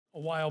a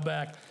while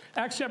back.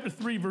 Acts chapter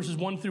 3, verses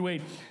 1 through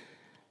 8.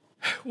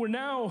 We're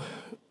now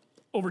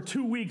over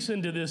 2 weeks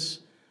into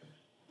this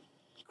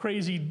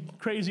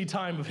crazy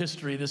time of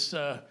history, this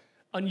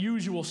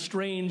unusual,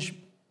 strange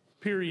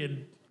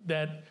period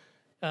that,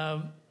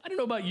 I don't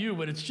know about you,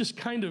 but it's just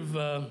kind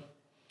of,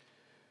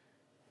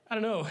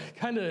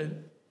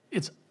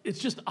 it's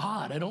just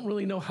odd. I don't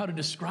really know how to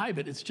describe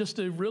it. It's just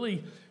a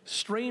really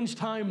strange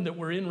time that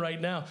we're in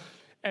right now.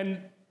 And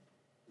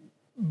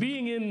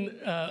being in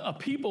a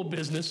people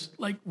business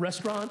like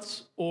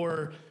restaurants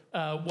or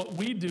what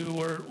we do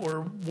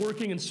or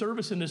working in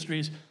service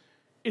industries,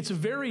 it's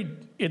very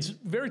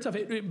tough.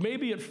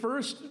 Maybe at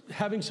first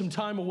having some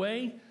time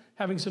away,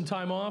 having some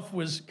time off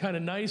was kind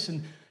of nice,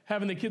 and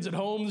having the kids at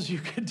home so you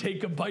could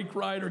take a bike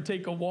ride or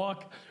take a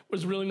walk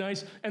was really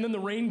nice. And then the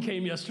rain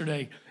came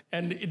yesterday,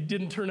 and it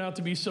didn't turn out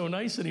to be so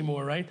nice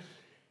anymore, right?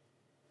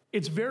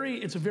 It's a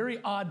very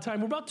odd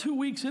time. We're about 2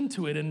 weeks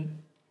into it,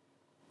 and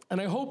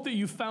I hope that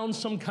you found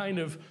some kind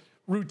of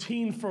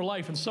routine for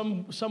life and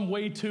some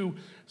way to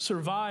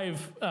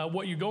survive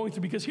what you're going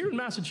through. Because here in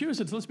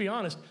Massachusetts, let's be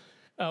honest,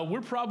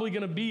 we're probably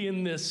going to be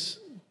in this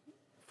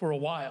for a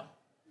while,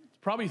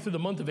 probably through the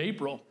month of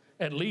April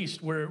at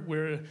least,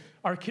 where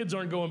our kids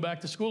aren't going back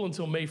to school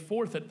until May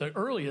 4th at the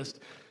earliest,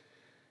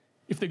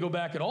 if they go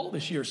back at all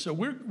this year. So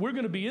we're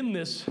going to be in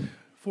this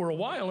for a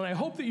while, and I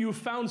hope that you have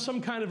found some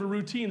kind of a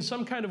routine,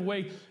 some kind of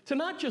way to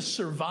not just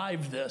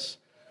survive this,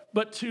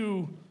 but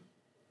to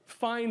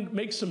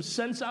make some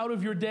sense out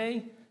of your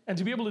day and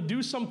to be able to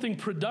do something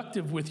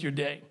productive with your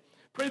day.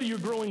 Pray that you're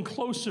growing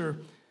closer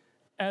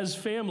as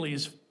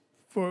families,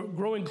 for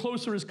growing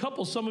closer as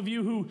couples. Some of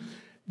you who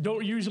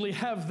don't usually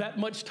have that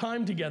much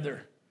time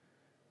together,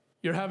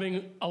 you're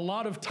having a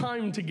lot of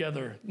time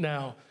together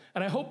now.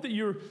 And I hope that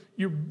you're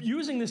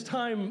using this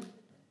time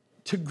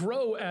to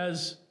grow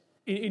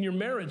in your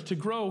marriage, to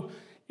grow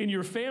in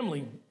your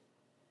family,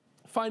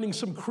 finding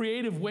some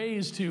creative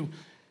ways to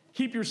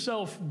keep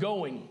yourself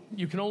going.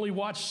 You can only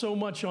watch so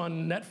much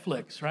on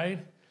Netflix,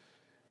 right?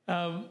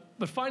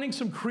 But finding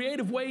some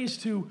creative ways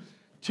to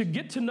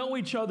get to know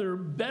each other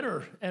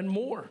better and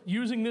more,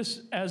 using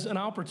this as an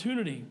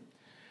opportunity.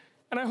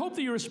 And I hope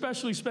that you're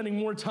especially spending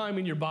more time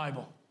in your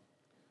Bible,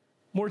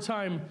 more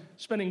time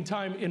spending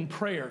time in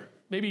prayer,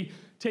 maybe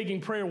taking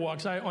prayer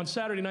walks. On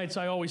Saturday nights,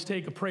 I always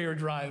take a prayer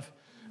drive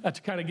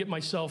to kind of get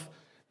myself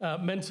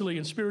mentally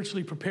and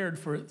spiritually prepared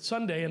for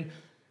Sunday. And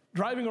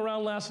driving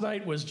around last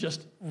night was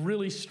just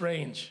really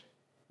strange,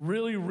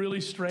 really, really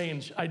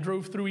strange. I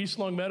drove through East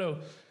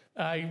Longmeadow.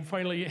 I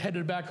finally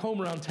headed back home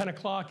around 10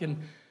 o'clock, and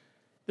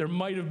there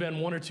might have been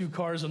 1 or 2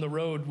 cars on the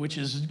road, which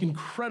is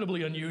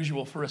incredibly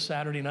unusual for a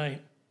Saturday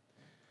night.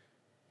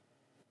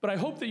 But I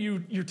hope that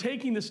you're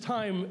taking this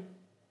time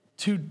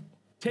to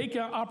take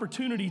an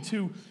opportunity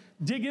to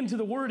dig into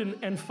the Word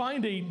and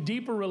find a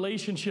deeper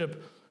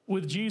relationship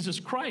with Jesus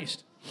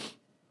Christ.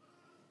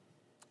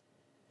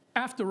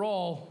 After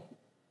all,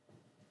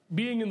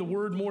 being in the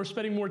Word more,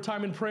 spending more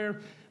time in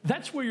prayer,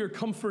 that's where your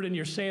comfort and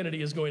your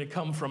sanity is going to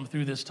come from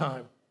through this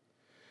time.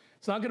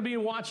 It's not going to be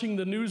in watching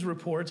the news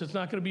reports. It's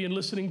not going to be in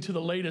listening to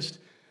the latest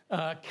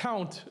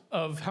count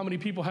of how many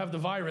people have the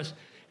virus.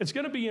 It's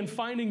going to be in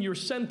finding your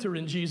center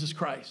in Jesus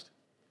Christ.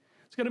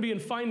 It's going to be in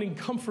finding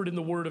comfort in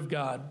the Word of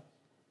God.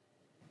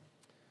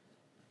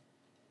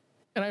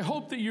 And I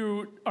hope that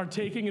you are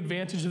taking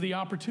advantage of the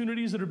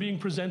opportunities that are being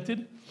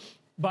presented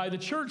by the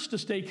church to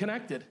stay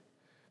connected.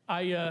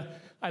 I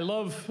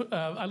love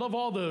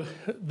all the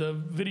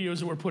videos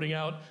that we're putting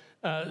out.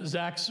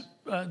 Zach's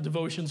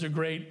devotions are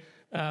great.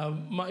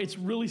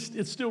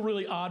 It's still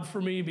really odd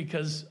for me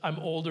because I'm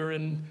older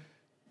and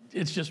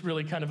it's just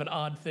really kind of an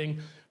odd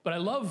thing. But I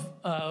love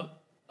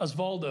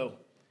Osvaldo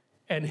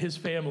and his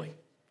family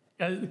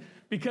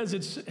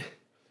because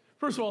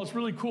first of all, it's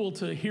really cool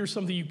to hear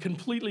something you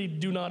completely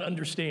do not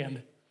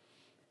understand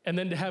and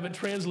then to have it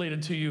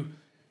translated to you,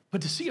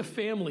 but to see a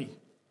family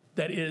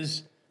that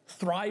is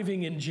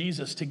thriving in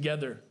Jesus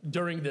together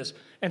during this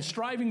and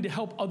striving to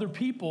help other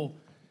people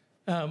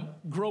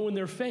grow in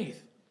their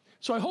faith.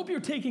 So I hope you're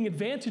taking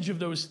advantage of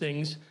those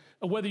things,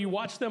 whether you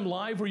watch them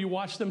live or you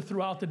watch them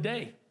throughout the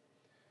day.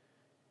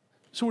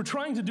 So we're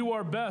trying to do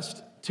our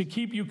best to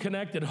keep you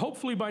connected.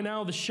 Hopefully by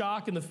now the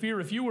shock and the fear,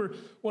 if you were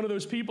one of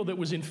those people that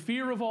was in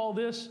fear of all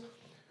this,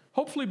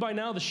 hopefully by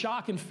now the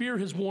shock and fear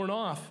has worn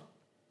off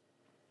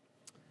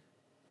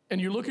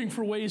and you're looking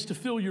for ways to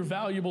fill your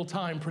valuable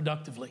time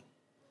productively.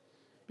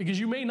 Because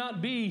you may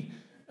not be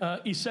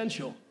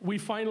essential. We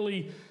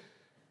finally,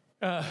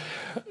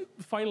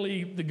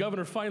 the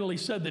governor finally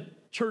said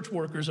that church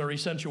workers are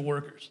essential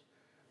workers.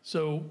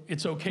 So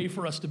it's okay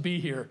for us to be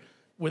here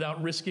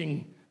without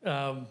risking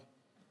our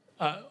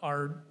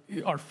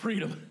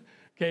freedom.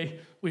 Okay,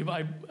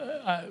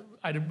 I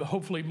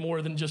hopefully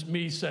more than just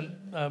me sent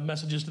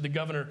messages to the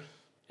governor,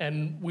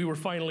 and we were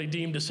finally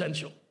deemed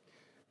essential.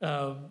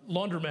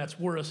 Laundromats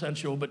were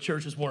essential, but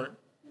churches weren't.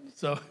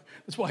 So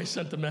that's why I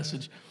sent the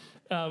message.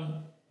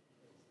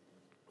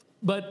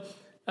 But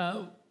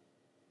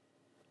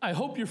I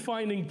hope you're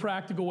finding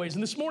practical ways.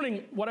 And this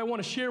morning, what I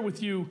want to share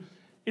with you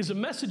is a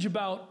message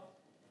about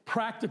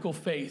practical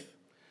faith.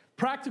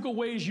 Practical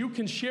ways you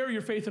can share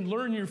your faith and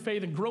learn your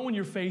faith and grow in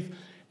your faith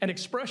and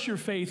express your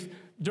faith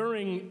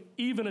during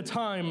even a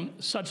time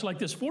such like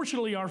this.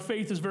 Fortunately, our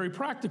faith is very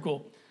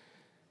practical.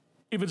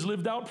 If it's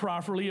lived out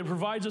properly, it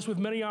provides us with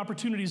many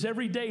opportunities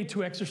every day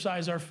to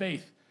exercise our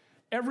faith.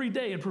 Every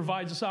day it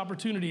provides us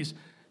opportunities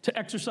to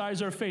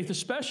exercise our faith,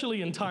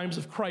 especially in times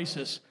of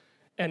crisis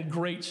and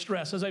great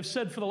stress. As I've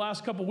said for the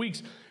last couple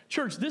weeks,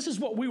 church, this is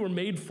what we were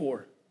made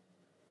for.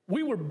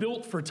 We were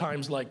built for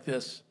times like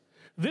this.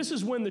 This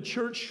is when the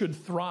church should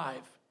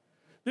thrive.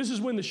 This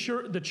is when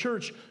the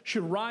church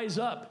should rise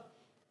up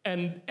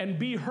and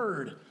be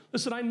heard.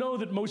 Listen, I know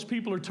that most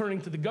people are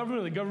turning to the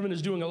government. The government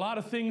is doing a lot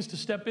of things to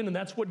step in, and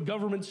that's what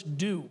governments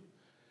do.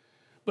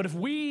 But if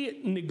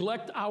we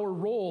neglect our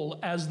role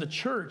as the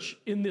church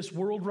in this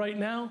world right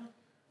now,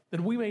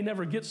 then we may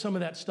never get some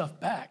of that stuff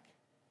back.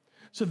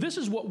 So this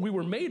is what we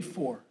were made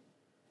for.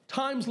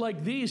 Times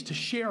like these to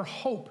share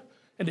hope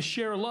and to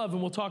share love,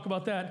 and we'll talk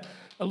about that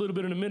a little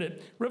bit in a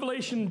minute.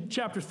 Revelation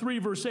chapter 3,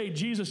 verse 8,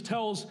 Jesus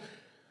tells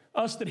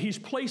us that he's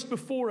placed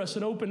before us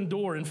an open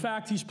door. In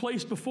fact, he's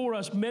placed before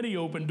us many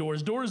open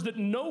doors, doors that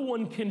no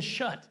one can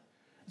shut.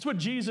 That's what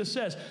Jesus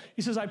says.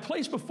 He says, I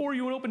place before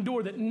you an open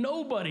door that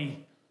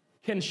nobody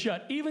can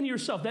shut, even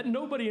yourself. That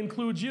nobody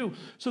includes you.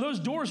 So those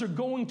doors are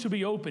going to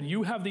be open.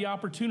 You have the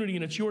opportunity,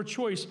 and it's your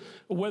choice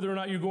of whether or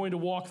not you're going to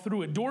walk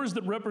through it. Doors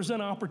that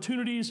represent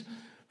opportunities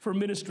for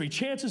ministry,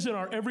 chances in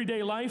our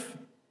everyday life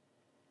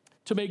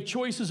to make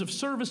choices of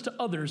service to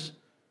others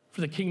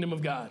for the kingdom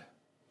of God.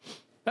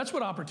 That's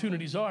what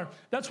opportunities are.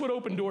 That's what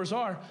open doors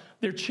are.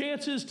 They're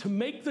chances to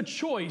make the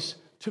choice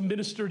to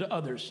minister to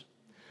others.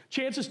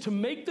 Chances to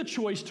make the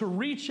choice to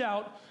reach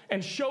out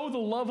and show the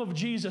love of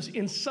Jesus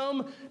in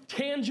some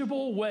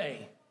tangible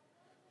way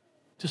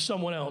to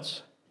someone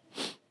else.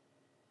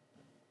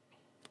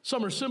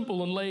 Some are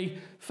simple and lay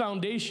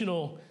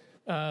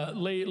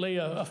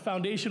a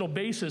foundational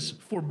basis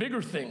for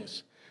bigger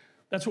things.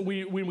 That's what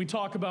when we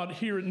talk about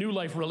here at New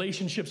Life,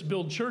 relationships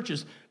build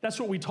churches. That's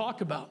what we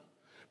talk about.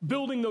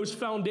 Building those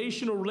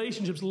foundational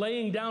relationships,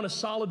 laying down a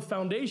solid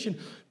foundation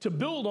to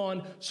build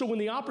on, so when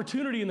the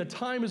opportunity and the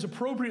time is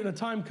appropriate and the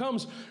time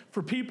comes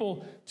for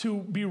people to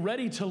be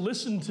ready to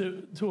listen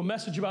to a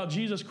message about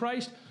Jesus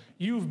Christ,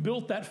 you've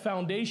built that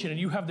foundation and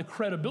you have the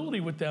credibility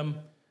with them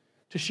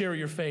to share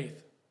your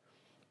faith.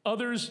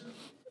 Others,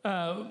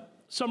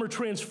 some are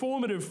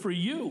transformative for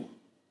you.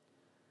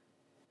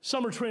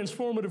 Some are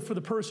transformative for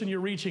the person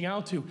you're reaching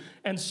out to.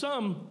 And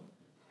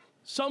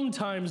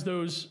sometimes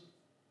those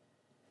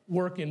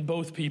work in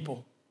both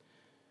people.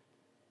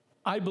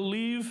 I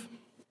believe,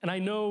 and I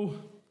know,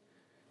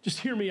 just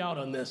hear me out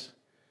on this.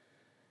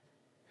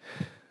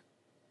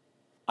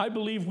 I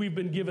believe we've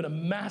been given a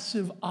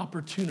massive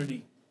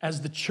opportunity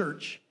as the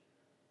church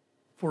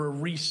for a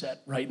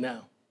reset right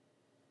now.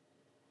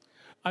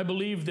 I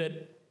believe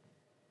that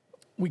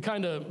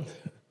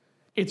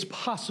it's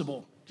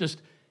possible,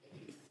 just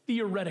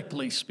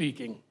theoretically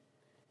speaking,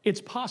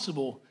 it's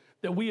possible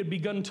that we had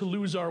begun to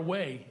lose our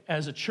way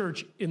as a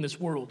church in this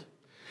world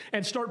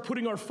and start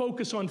putting our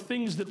focus on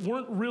things that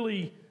weren't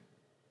really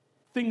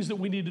things that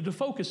we needed to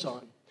focus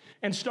on,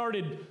 and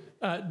started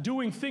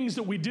doing things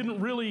that we didn't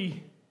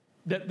really,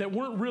 that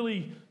weren't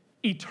really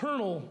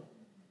eternal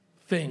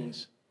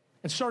things,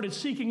 and started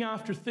seeking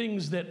after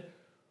things that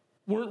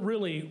weren't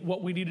really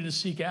what we needed to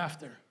seek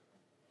after.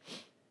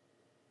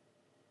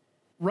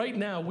 Right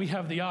now, we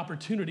have the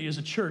opportunity as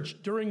a church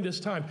during this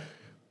time.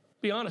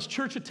 Be honest,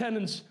 church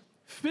attendance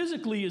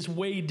physically is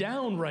way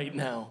down right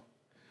now,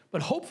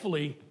 but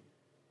hopefully,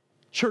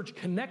 church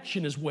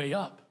connection is way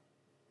up.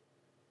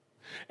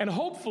 And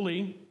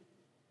hopefully,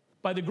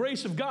 by the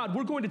grace of God,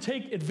 we're going to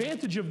take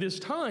advantage of this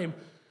time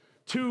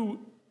to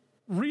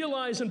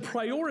realize and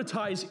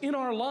prioritize in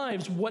our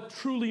lives what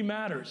truly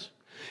matters.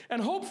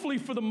 And hopefully,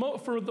 for the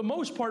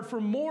most part,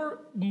 for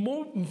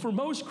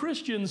most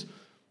Christians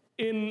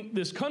in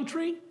this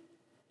country,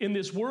 in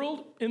this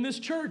world, in this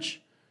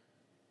church,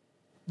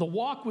 the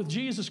walk with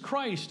Jesus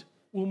Christ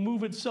will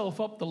move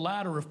itself up the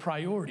ladder of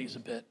priorities a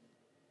bit.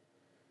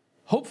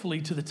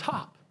 Hopefully to the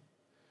top.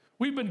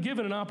 We've been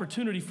given an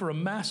opportunity for a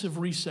massive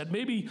reset.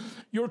 Maybe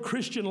your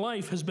Christian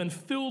life has been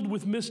filled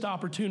with missed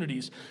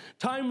opportunities.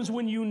 Times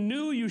when you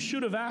knew you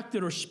should have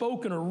acted or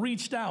spoken or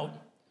reached out,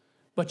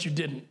 but you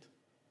didn't.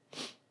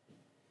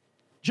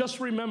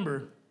 Just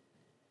remember,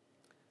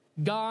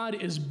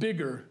 God is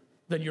bigger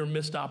than your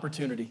missed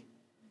opportunity.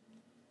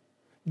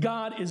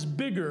 God is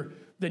bigger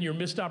than your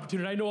missed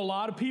opportunity. I know a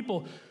lot of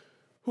people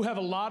who have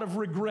a lot of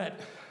regret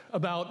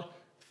about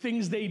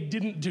things they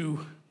didn't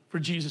do for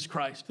Jesus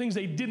Christ, things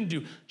they didn't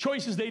do,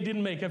 choices they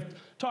didn't make. I've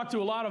talked to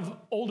a lot of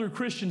older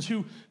Christians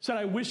who said,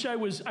 I wish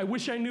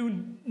I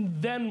knew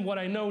then what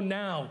I know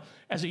now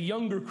as a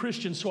younger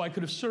Christian so I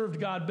could have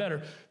served God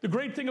better. The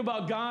great thing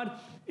about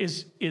God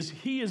is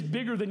he is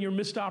bigger than your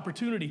missed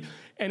opportunity.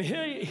 And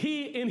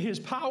he in his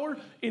power,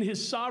 in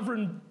his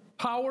sovereign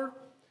power,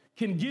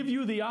 can give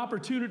you the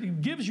opportunity,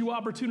 gives you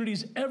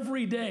opportunities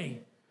every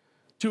day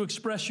to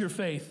express your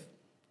faith.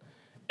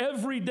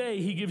 Every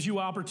day he gives you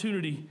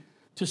opportunity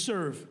to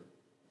serve.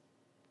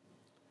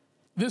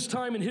 This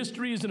time in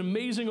history is an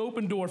amazing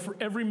open door for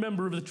every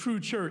member of the true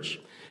church,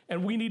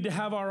 and we need to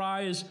have our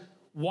eyes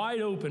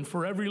wide open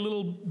for every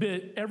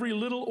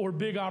little or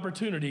big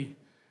opportunity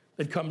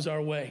that comes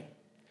our way.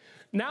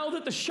 Now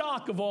that the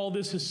shock of all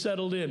this has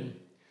settled in,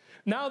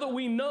 now that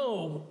we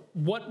know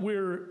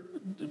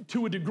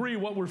to a degree,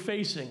 what we're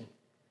facing,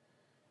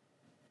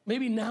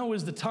 maybe now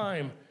is the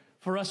time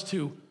for us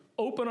to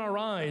open our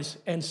eyes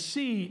and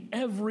see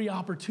every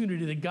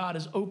opportunity that God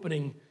is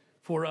opening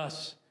for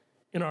us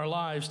in our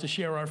lives to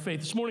share our faith.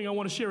 This morning, I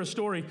want to share a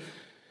story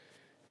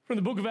from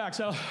the book of Acts.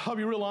 I'll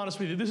be real honest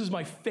with you. This is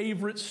my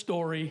favorite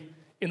story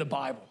in the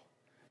Bible.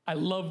 I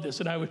love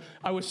this, and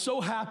I was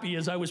so happy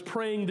as I was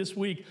praying this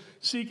week,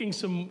 seeking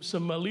some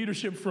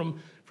leadership from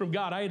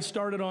God. I had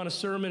started on a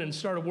sermon and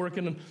started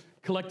working and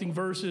collecting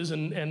verses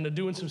and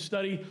doing some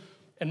study.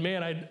 And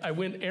man, I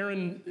went.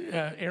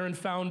 Aaron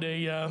found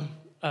a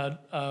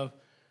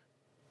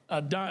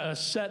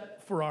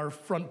set for our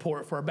front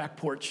porch, for our back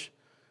porch,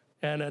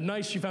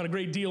 and she found a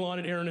great deal on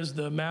it. Aaron is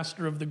the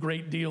master of the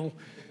great deal,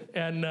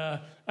 and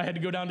I had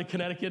to go down to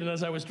Connecticut. And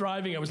as I was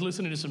driving, I was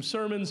listening to some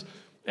sermons,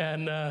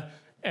 and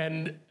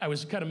I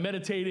was kind of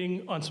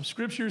meditating on some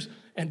scriptures,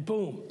 and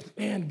boom,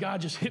 man,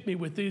 God just hit me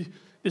with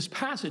this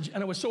passage,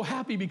 and I was so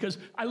happy because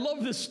I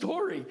love this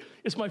story.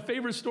 It's my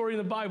favorite story in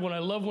the Bible, and I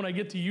love when I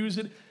get to use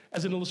it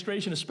as an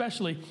illustration,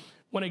 especially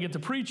when I get to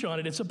preach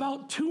on it. It's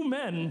about two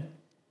men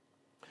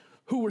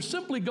who were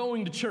simply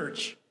going to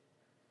church.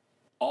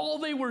 All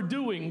they were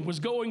doing was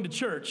going to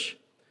church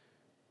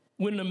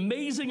when an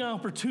amazing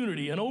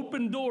opportunity, an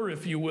open door,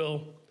 if you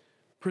will,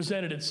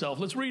 presented itself.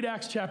 Let's read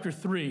Acts chapter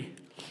 3,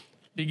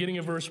 beginning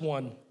of verse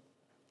 1.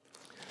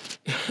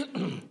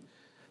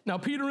 Now,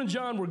 Peter and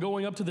John were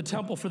going up to the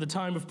temple for the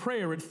time of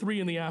prayer at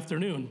 3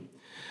 p.m.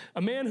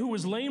 A man who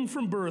was lame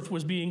from birth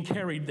was being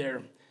carried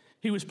there.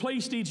 He was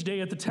placed each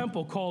day at the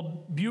temple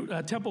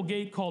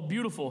gate called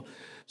Beautiful,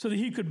 so that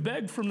he could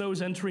beg from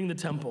those entering the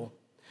temple.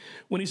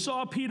 When he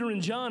saw Peter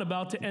and John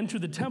about to enter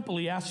the temple,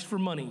 he asked for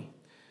money.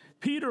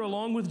 Peter,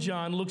 along with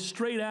John, looked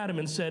straight at him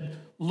and said,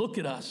 "Look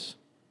at us."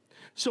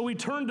 So he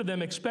turned to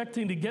them,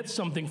 expecting to get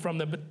something from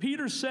them. But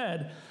Peter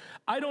said,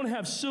 "I don't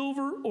have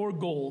silver or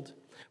gold,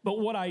 but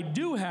what I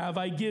do have,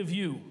 I give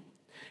you.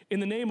 In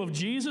the name of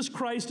Jesus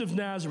Christ of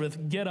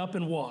Nazareth, get up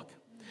and walk."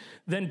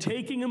 Then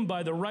taking him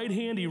by the right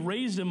hand, he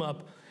raised him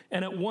up,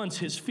 and at once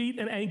his feet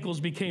and ankles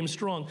became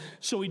strong.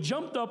 So he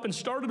jumped up and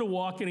started to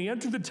walk, and he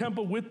entered the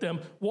temple with them,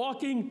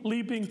 walking,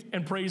 leaping,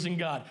 and praising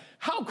God.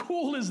 How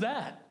cool is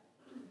that?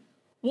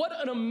 What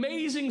an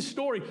amazing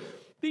story.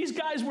 These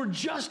guys were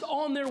just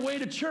on their way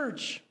to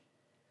church,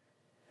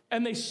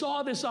 and they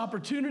saw this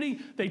opportunity.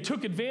 They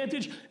took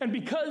advantage, and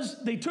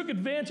because they took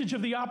advantage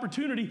of the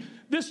opportunity,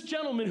 this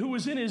gentleman who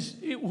was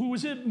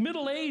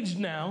middle-aged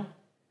now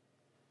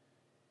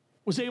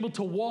was able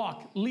to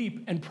walk,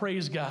 leap, and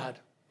praise God.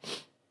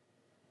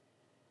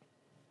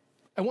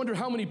 I wonder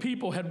how many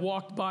people had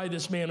walked by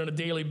this man on a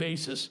daily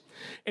basis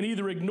and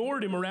either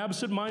ignored him or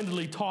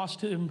absentmindedly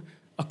tossed him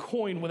a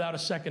coin without a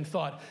second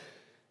thought.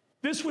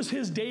 This was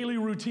his daily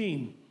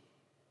routine.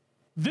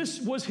 This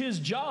was his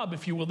job,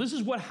 if you will. This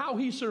is how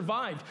he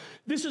survived.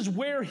 This is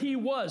where he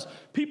was.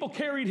 People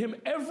carried him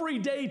every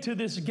day to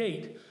this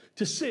gate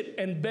to sit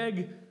and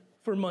beg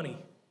for money.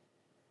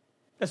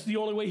 That's the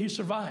only way he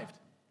survived.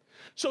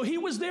 So he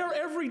was there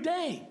every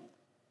day.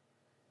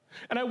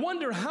 And I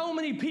wonder how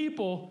many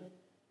people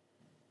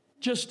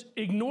just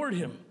ignored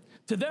him.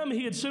 To them,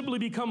 he had simply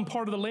become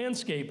part of the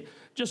landscape,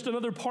 just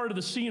another part of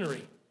the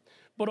scenery.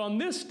 But on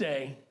this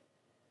day,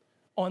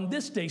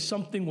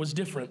 something was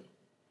different.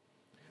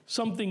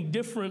 Something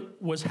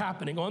different was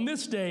happening. On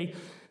this day,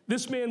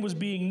 this man was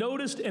being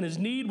noticed, and his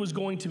need was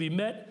going to be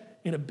met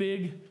in a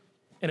big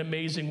and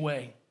amazing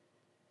way.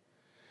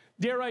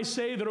 Dare I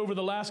say that over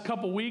the last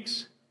couple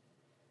weeks,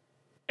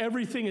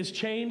 everything has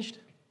changed.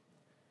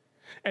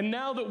 And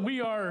now that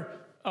we are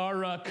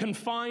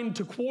confined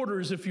to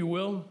quarters, if you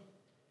will,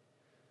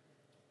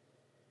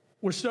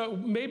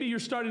 maybe you're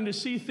starting to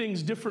see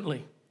things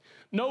differently.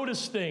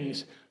 Notice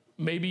things.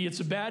 Maybe it's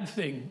a bad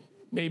thing.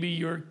 Maybe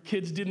your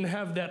kids didn't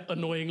have that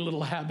annoying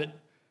little habit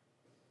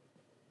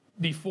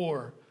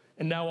before,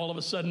 and now all of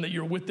a sudden that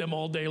you're with them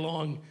all day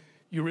long,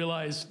 you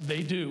realize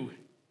they do.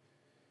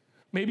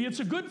 Maybe it's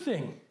a good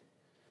thing.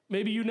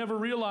 Maybe you never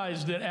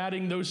realized that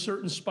adding those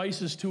certain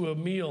spices to a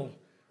meal,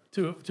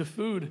 to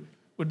food,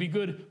 would be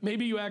good.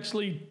 Maybe you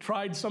actually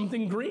tried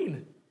something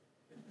green,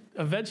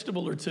 a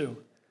vegetable or two.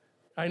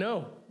 I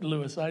know,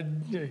 Lewis,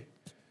 they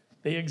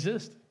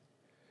exist.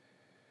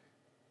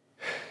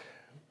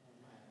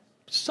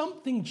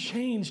 Something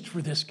changed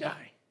for this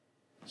guy.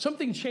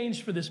 Something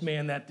changed for this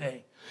man that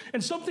day.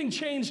 And something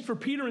changed for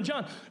Peter and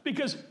John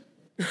because,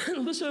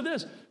 listen to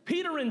this,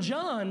 Peter and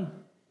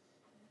John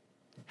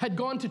had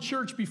gone to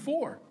church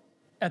before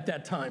at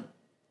that time.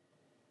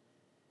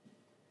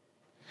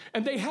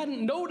 And they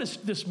hadn't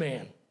noticed this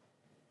man.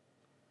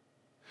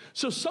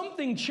 So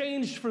something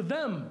changed for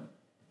them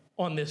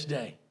on this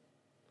day.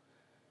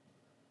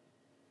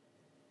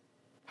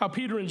 How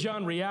Peter and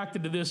John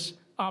reacted to this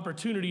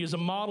opportunity is a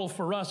model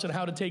for us on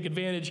how to take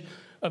advantage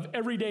of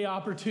everyday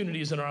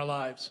opportunities in our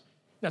lives.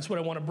 That's what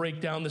I want to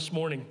break down this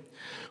morning.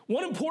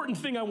 One important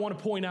thing I want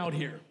to point out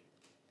here,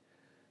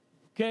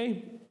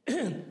 okay?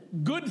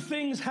 Good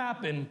things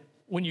happen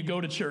when you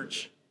go to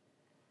church.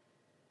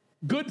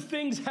 Good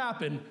things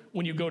happen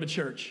when you go to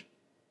church.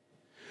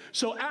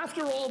 So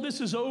after all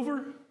this is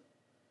over,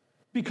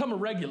 become a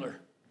regular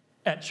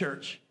at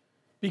church,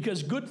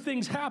 because good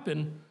things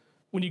happen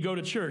when you go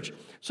to church.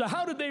 So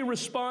how did they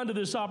respond to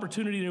this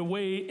opportunity in a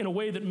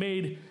way that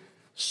made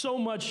so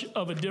much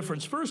of a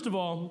difference? First of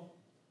all,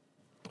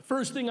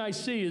 first thing I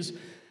see is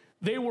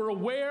they were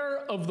aware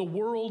of the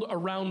world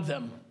around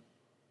them.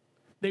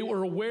 They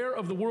were aware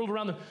of the world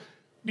around them.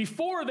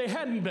 Before, they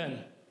hadn't been.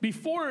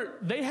 Before,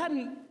 they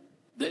hadn't.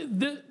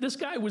 This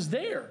guy was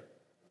there.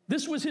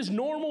 This was his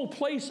normal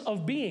place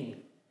of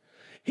being.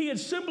 He had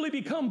simply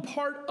become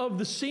part of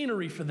the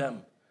scenery for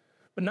them.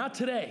 But not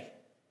today.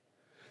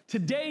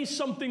 Today,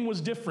 something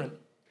was different.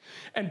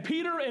 And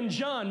Peter and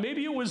John,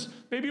 maybe it was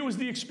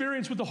the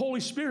experience with the Holy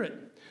Spirit.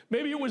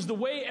 Maybe it was the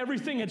way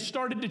everything had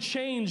started to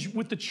change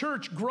with the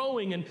church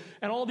growing and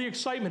all the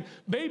excitement.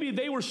 Maybe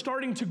they were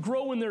starting to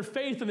grow in their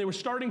faith and they were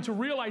starting to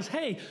realize,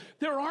 hey,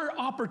 there are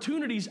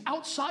opportunities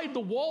outside the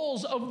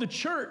walls of the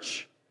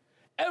church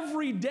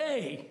every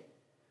day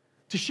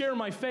to share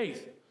my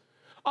faith.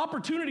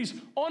 Opportunities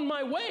on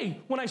my way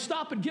when I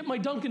stop and get my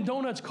Dunkin'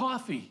 Donuts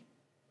coffee.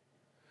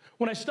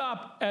 When I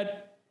stop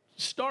at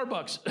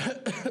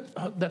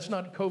Starbucks. That's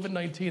not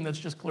COVID-19, that's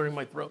just clearing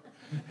my throat.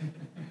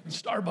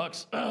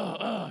 Starbucks,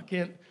 I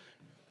can't.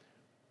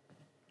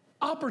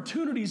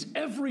 Opportunities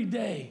every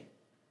day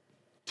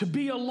to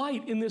be a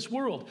light in this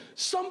world.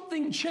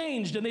 Something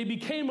changed and they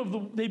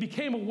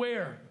became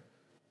aware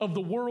of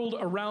the world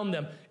around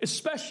them,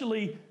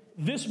 especially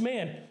this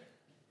man.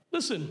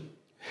 Listen,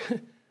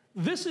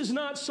 this is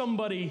not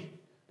somebody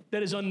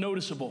that is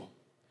unnoticeable.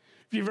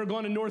 If you've ever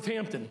gone to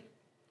Northampton,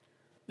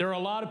 there are a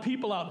lot of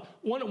people out.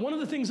 One of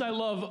the things I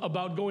love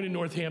about going to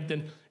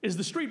Northampton is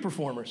the street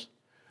performers.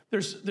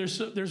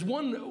 There's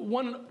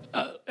one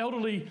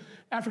elderly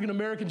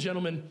African-American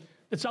gentleman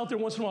that's out there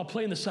once in a while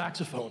playing the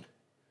saxophone.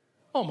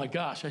 Oh my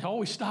gosh, I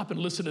always stop and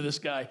listen to this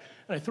guy,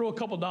 and I throw a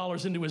couple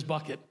dollars into his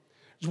bucket.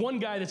 There's one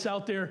guy that's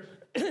out there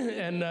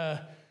and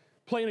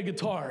playing a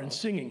guitar and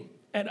singing,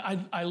 and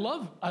I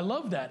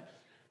love that.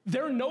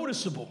 They're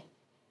noticeable.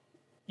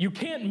 You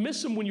can't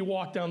miss them when you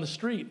walk down the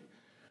street.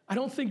 I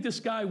don't think this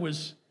guy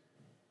was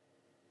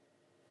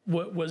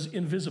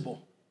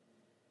invisible.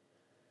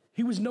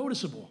 He was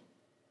noticeable.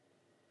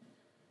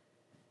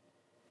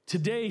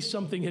 Today,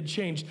 something had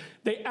changed.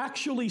 They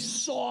actually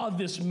saw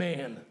this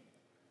man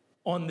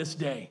on this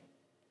day.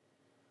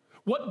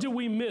 What do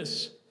we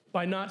miss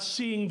by not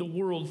seeing the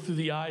world through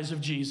the eyes of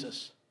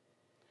Jesus?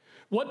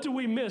 What do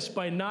we miss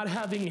by not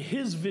having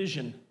his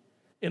vision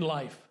in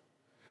life?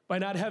 By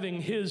not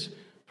having his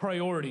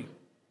priority?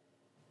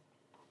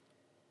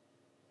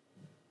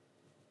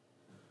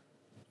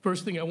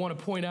 First thing I want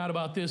to point out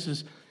about this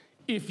is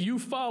if you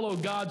follow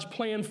God's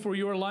plan for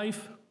your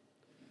life,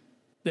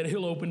 then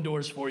he'll open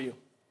doors for you.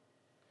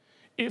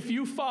 If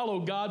you follow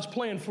God's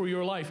plan for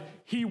your life,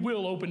 he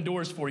will open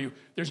doors for you.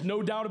 There's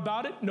no doubt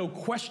about it, no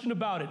question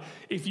about it.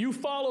 If you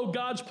follow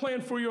God's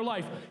plan for your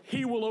life,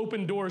 he will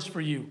open doors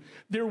for you.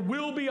 There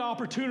will be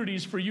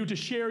opportunities for you to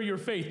share your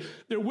faith.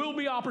 There will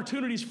be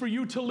opportunities for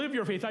you to live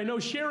your faith. I know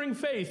sharing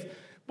faith,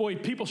 boy,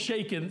 people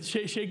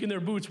shaking their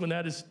boots when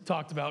that is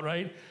talked about,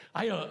 right?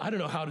 I don't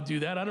know how to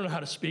do that. I don't know how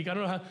to speak. I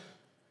don't know how.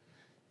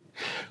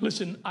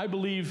 Listen, I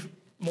believe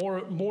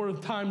more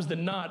times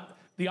than not,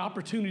 the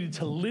opportunity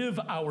to live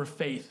our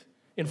faith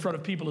in front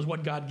of people is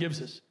what God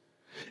gives us.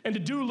 And to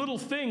do little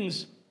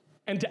things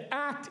and to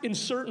act in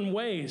certain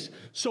ways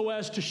so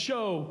as to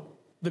show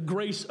the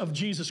grace of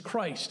Jesus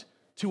Christ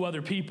to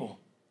other people.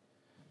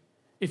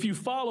 If you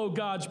follow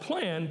God's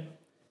plan,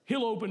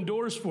 he'll open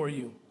doors for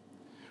you.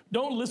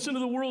 Don't listen to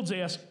the world's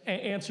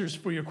answers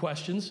for your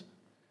questions.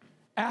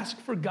 Ask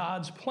for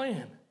God's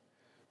plan.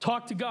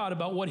 Talk to God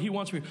about what he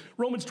wants for you.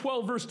 Romans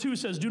 12, verse 2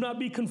 says, do not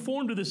be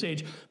conformed to this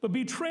age, but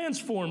be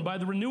transformed by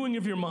the renewing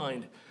of your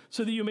mind,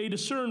 so that you may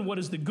discern what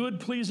is the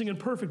good, pleasing, and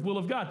perfect will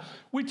of God.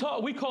 We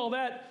call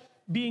that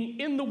being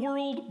in the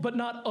world, but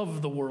not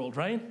of the world,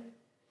 right?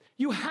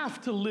 You have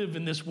to live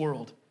in this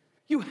world.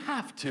 You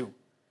have to.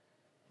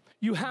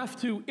 You have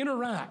to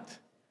interact.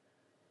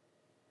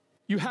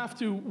 You have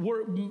to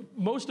work.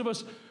 Most of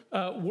us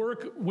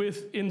work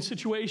in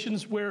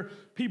situations where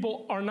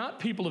people are not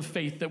people of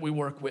faith that we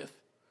work with.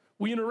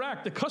 We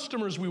interact, the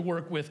customers we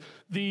work with,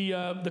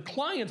 the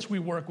clients we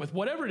work with,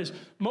 whatever it is.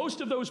 Most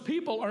of those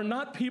people are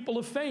not people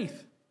of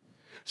faith.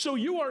 So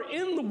you are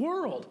in the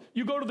world.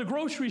 You go to the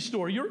grocery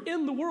store, you're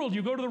in the world.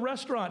 You go to the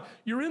restaurant,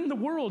 you're in the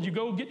world. You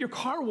go get your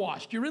car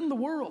washed, you're in the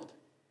world.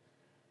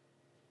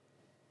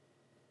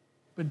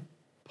 But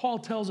Paul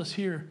tells us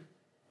here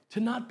to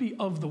not be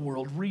of the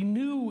world.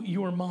 Renew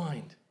your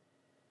mind.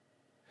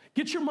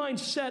 Get your mind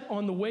set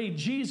on the way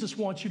Jesus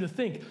wants you to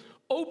think.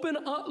 Open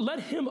up, let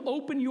him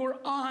open your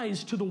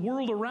eyes to the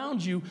world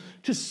around you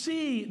to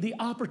see the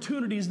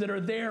opportunities that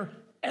are there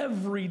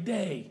every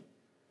day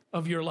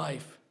of your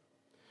life.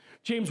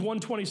 James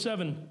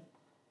 1:27,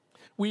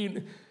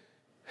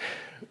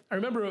 I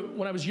remember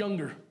when I was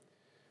younger,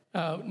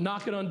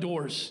 knocking on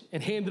doors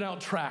and handing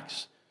out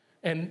tracts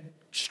and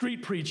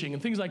street preaching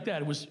and things like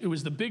that. It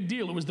was the big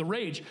deal. It was the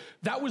rage.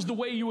 That was the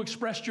way you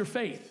expressed your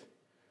faith,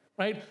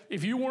 right?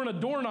 If you weren't a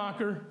door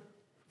knocker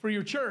for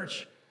your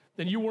church,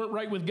 then you weren't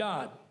right with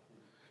God.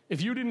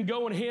 If you didn't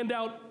go and hand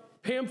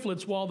out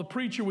pamphlets while the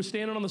preacher was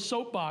standing on the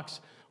soapbox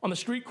on the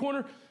street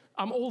corner,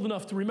 I'm old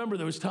enough to remember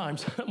those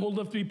times. I'm old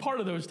enough to be part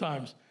of those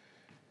times.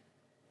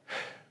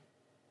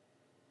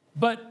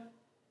 But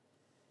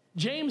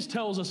James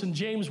tells us in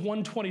James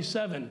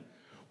 1:27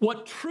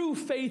 what true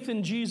faith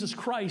in Jesus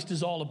Christ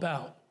is all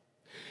about.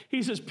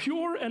 He says,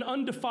 pure and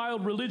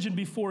undefiled religion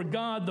before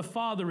God the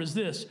Father is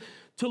this,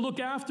 to look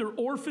after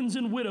orphans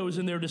and widows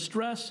in their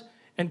distress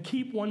and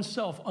keep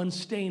oneself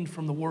unstained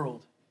from the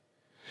world.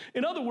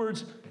 In other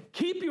words,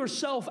 keep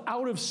yourself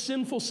out of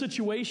sinful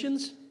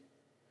situations.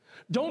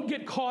 Don't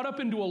get caught up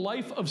into a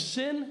life of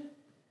sin.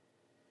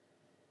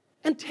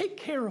 And take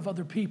care of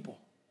other people.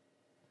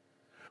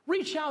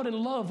 Reach out and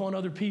love on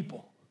other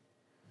people.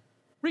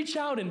 Reach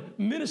out and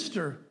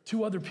minister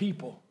to other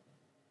people.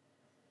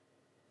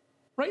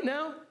 Right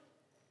now,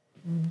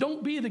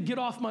 don't be the get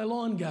off my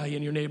lawn guy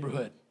in your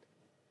neighborhood.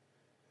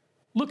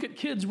 Look at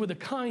kids with a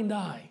kind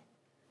eye.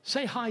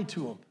 Say hi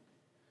to them.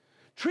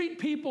 Treat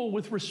people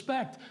with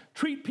respect.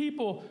 Treat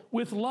people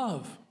with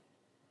love.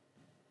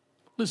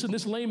 Listen,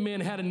 this lame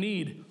man had a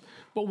need,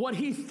 but what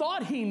he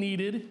thought he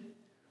needed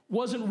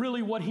wasn't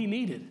really what he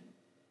needed.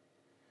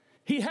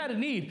 He had a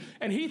need,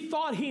 and he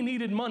thought he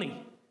needed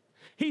money.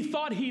 He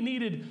thought he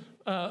needed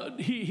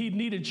he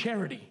needed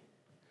charity,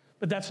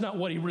 but that's not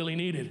what he really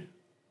needed.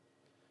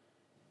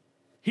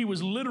 He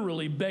was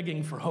literally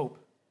begging for hope.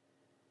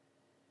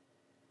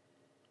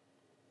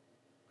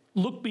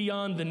 Look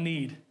beyond the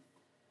need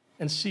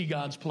and see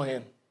God's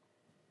plan.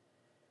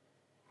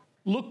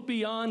 Look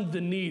beyond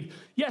the need.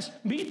 Yes,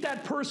 meet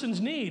that person's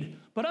need,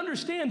 but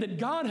understand that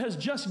God has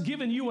just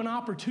given you an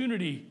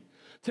opportunity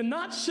to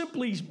not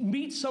simply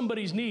meet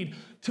somebody's need,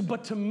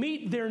 but to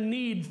meet their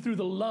need through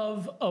the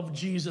love of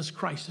Jesus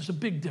Christ. There's a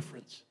big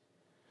difference.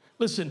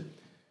 Listen,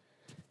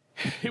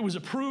 it was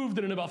approved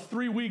that in about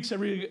 3 weeks,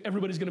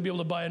 everybody's going to be able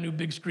to buy a new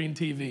big screen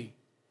TV,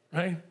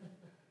 right?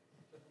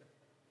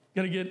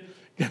 Gonna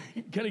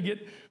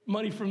get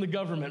money from the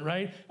government,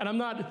 right? And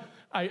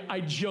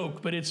I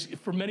joke, but it's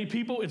for many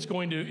people, it's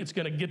going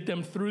to get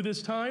them through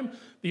this time.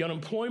 The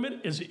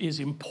unemployment is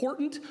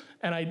important,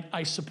 and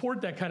I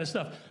support that kind of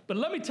stuff. But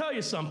let me tell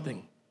you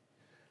something.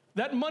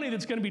 That money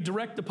that's going to be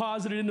direct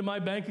deposited into my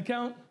bank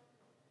account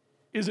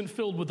isn't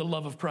filled with the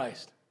love of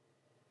Christ.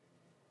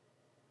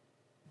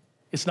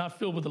 It's not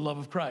filled with the love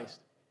of Christ.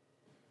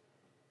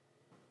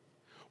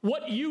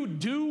 What you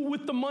do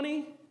with the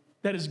money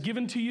that is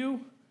given to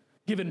you,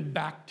 given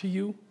back to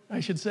you, I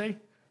should say,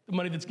 the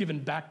money that's given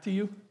back to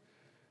you.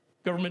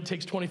 Government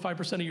takes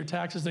 25% of your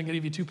taxes, then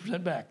give you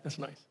 2% back. That's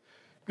nice.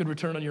 Good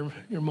return on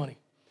your money.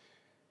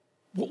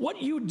 But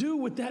what you do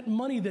with that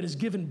money that is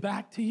given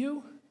back to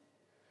you,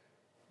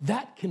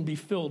 that can be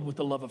filled with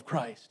the love of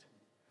Christ.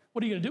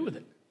 What are you going to do with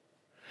it?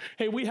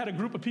 Hey, we had a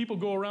group of people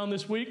go around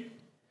this week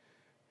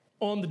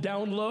on the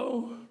down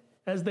low,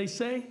 as they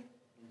say,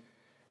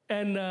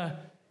 and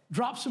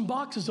drop some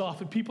boxes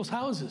off at people's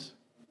houses,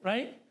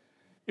 right?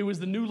 It was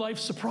the New Life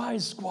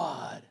Surprise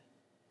Squad.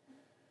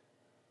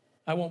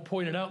 I won't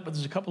point it out, but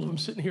there's a couple of them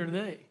sitting here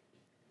today.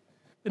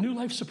 The New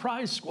Life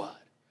Surprise Squad.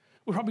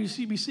 We'll probably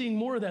be seeing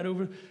more of that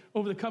over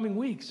the coming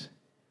weeks.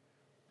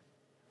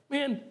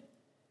 Man,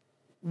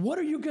 what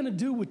are you going to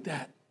do with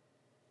that?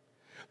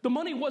 The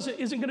money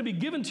isn't going to be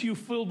given to you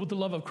filled with the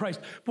love of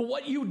Christ, but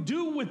what you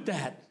do with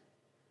that,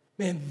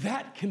 man,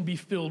 that can be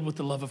filled with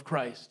the love of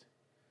Christ.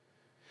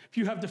 If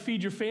you have to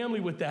feed your family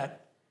with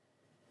that,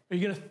 are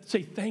you going to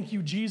say, thank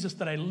you, Jesus,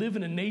 that I live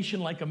in a nation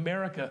like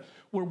America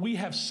where we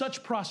have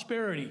such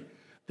prosperity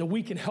that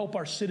we can help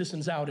our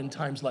citizens out in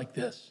times like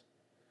this?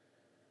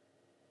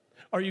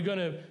 Are you going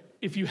to,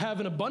 if you have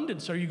an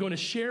abundance, are you going to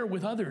share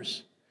with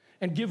others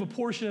and give a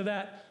portion of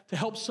that to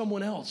help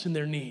someone else in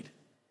their need?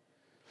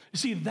 You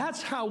see,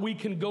 that's how we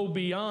can go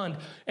beyond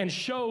and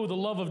show the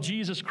love of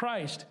Jesus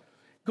Christ.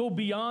 Go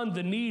beyond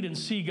the need and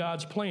see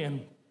God's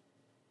plan.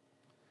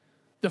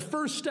 The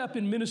first step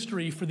in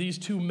ministry for these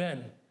two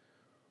men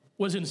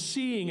was in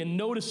seeing and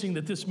noticing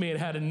that this man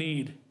had a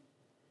need.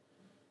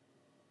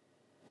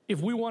 If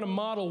we want to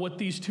model what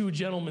these two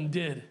gentlemen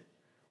did,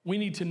 we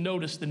need to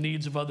notice the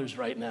needs of others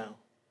right now.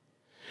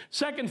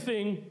 Second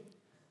thing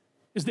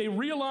is they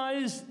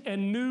realized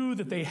and knew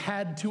that they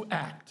had to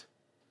act.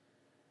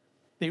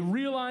 They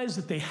realized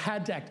that they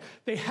had to act.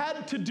 They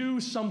had to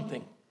do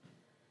something.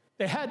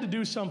 They had to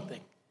do something.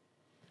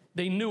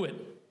 They knew it.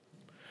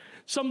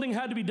 Something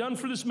had to be done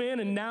for this man,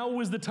 and now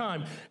was the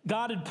time.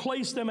 God had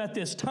placed them at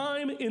this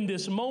time, in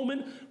this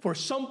moment, for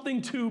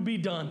something to be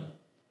done.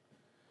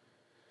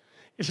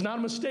 It's not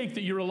a mistake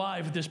that you're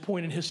alive at this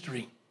point in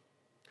history.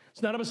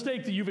 It's not a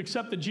mistake that you've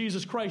accepted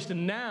Jesus Christ,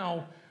 and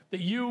now that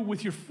you,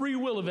 with your free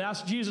will, have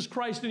asked Jesus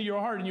Christ into your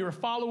heart and you're a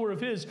follower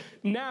of his,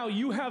 now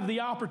you have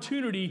the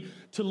opportunity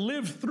to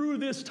live through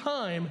this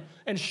time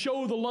and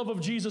show the love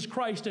of Jesus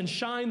Christ and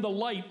shine the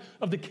light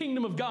of the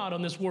kingdom of God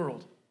on this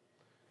world.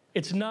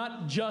 It's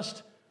not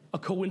just a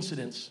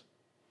coincidence.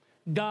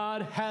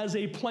 God has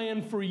a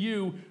plan for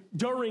you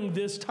during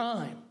this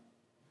time.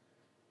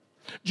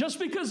 Just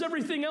because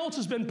everything else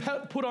has been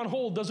put on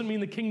hold doesn't mean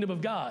the kingdom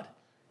of God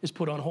is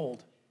put on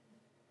hold.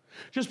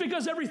 Just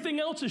because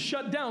everything else is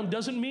shut down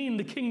doesn't mean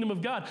the kingdom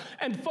of God.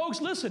 And folks,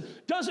 listen,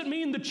 doesn't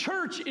mean the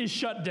church is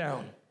shut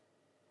down.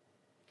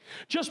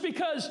 Just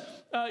because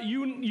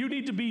you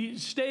need to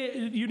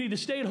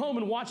stay at home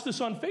and watch this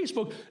on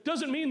Facebook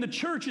doesn't mean the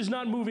church is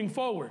not moving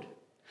forward.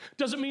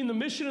 Doesn't mean the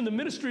mission and the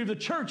ministry of the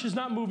church is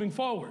not moving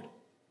forward.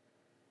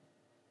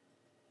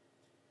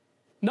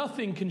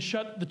 Nothing can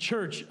shut the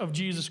church of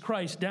Jesus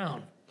Christ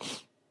down.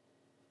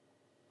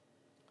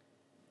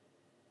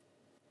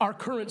 Our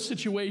current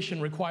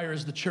situation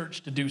requires the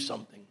church to do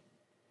something.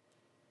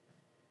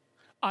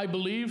 I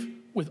believe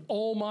with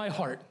all my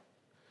heart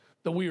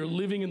that we are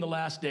living in the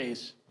last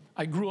days.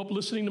 I grew up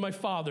listening to my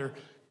father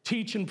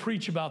teach and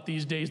preach about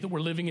these days that we're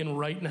living in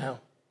right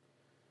now.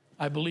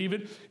 I believe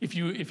it. If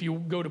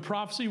you go to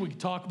prophecy, we can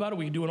talk about it.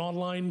 We can do an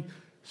online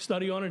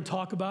study on it and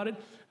talk about it.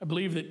 I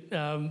believe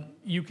that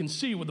you can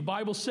see what the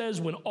Bible says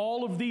when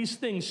all of these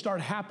things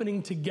start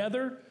happening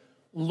together.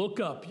 Look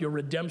up, your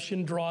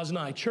redemption draws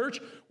nigh. Church,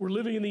 we're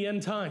living in the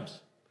end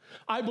times.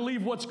 I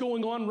believe what's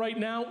going on right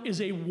now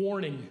is a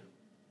warning.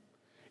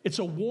 It's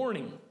a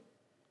warning.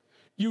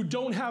 You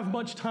don't have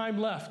much time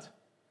left.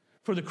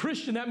 For the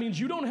Christian, that means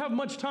you don't have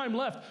much time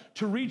left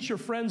to reach your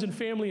friends and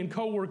family and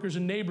coworkers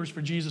and neighbors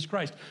for Jesus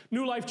Christ.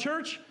 New Life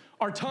Church,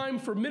 our time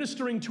for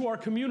ministering to our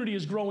community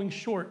is growing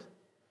short.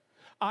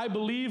 I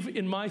believe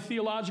in my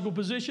theological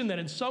position that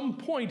at some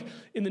point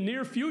in the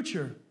near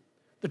future,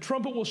 the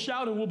trumpet will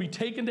shout and we'll be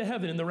taken to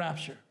heaven in the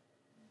rapture.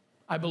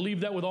 I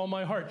believe that with all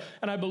my heart.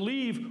 And I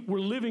believe we're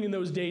living in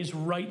those days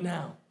right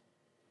now.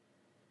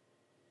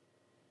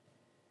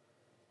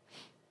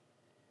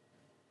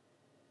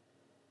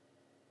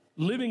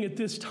 Living at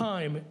this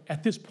time,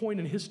 at this point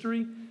in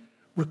history,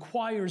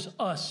 requires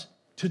us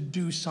to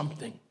do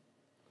something.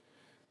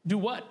 Do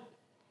what?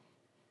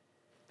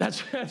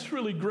 That's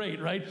really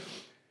great, right?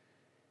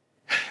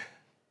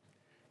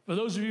 For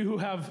those of you who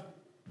have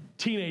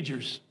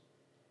teenagers,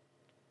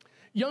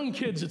 young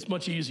kids, it's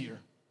much easier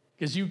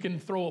because you can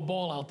throw a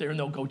ball out there and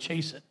they'll go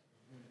chase it,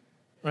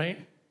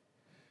 right?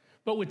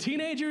 But with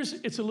teenagers,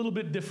 it's a little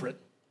bit different.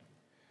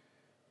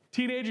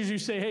 Teenagers, you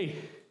say, hey,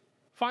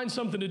 find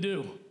something to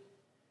do.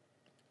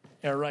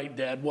 Yeah, right,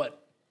 Dad,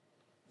 what?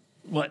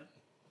 What?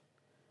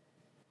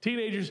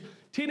 Teenagers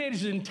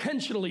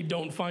intentionally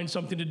don't find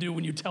something to do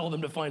when you tell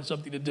them to find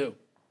something to do.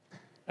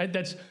 Right?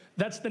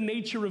 That's the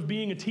nature of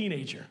being a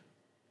teenager.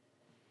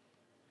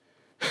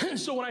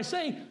 So when I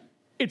say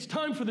it's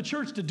time for the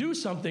church to do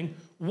something,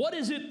 what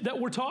is it that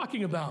we're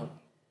talking about?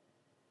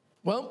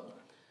 Well,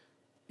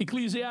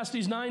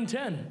 Ecclesiastes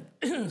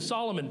 9:10,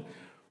 Solomon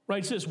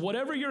writes this,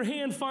 whatever your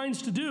hand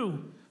finds to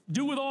do,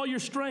 do with all your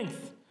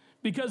strength,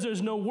 because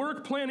there's no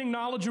work, planning,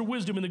 knowledge, or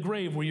wisdom in the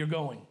grave where you're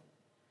going.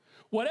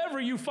 Whatever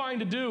you find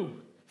to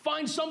do,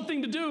 find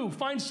something to do.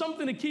 Find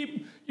something to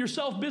keep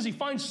yourself busy.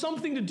 Find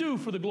something to do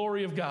for the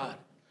glory of God.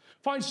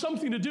 Find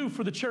something to do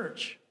for the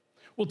church.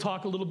 We'll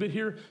talk a little bit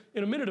here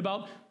in a minute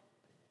about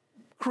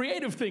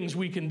creative things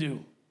we can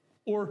do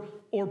or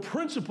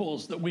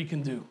principles that we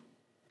can do,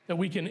 that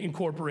we can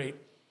incorporate.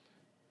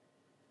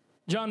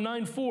 John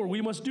 9:4, we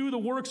must do the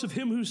works of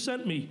him who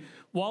sent me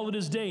while it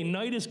is day.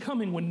 Night is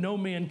coming when no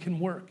man can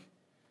work.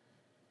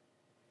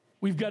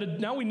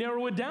 Now we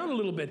narrow it down a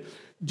little bit.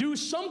 Do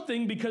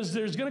something because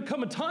there's going to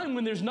come a time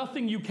when there's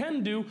nothing you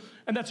can do,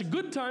 and that's a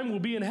good time, we'll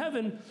be in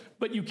heaven,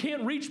 but you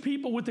can't reach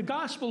people with the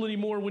gospel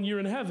anymore when you're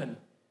in heaven.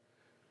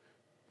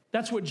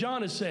 That's what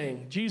John is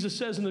saying. Jesus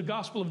says in the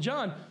Gospel of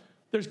John,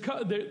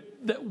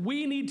 that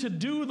we need to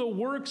do the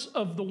works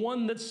of the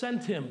one that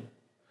sent him.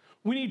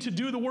 We need to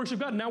do the works of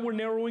God. Now we're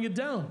narrowing it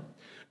down.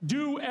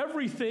 Do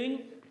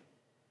everything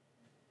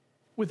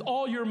with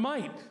all your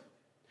might.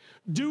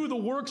 Do the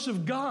works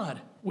of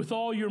God with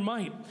all your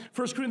might.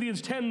 1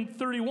 Corinthians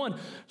 10:31.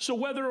 So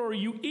whether or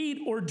you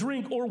eat or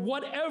drink or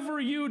whatever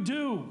you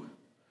do,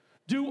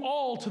 do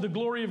all to the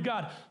glory of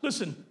God.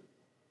 Listen,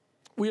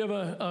 we have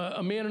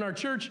a man in our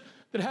church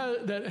that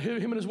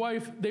him and his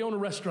wife, they own a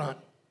restaurant.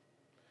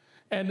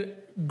 And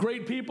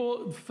great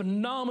people,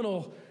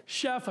 phenomenal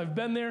chef. I've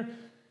been there.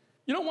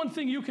 You know one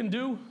thing you can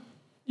do?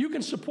 You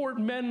can support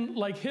men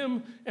like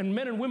him and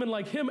men and women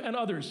like him and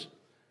others.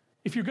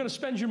 If you're going to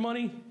spend your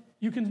money,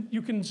 you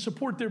can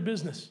support their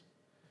business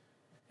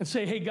and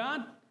say, hey,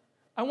 God,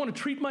 I want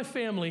to treat my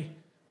family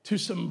to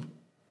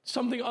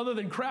something other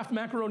than Kraft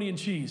macaroni and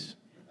cheese,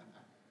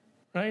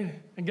 right?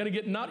 I'm going to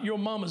get not your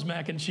mama's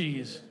mac and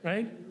cheese,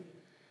 right?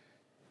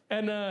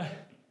 And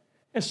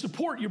and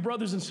support your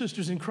brothers and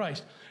sisters in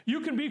Christ.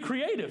 You can be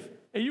creative,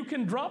 and you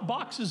can drop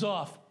boxes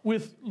off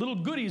with little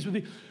goodies.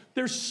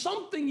 There's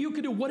something you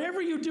can do.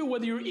 Whatever you do,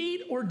 whether you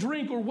eat or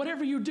drink or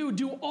whatever you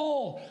do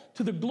all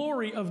to the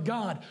glory of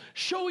God.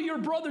 Show your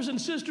brothers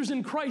and sisters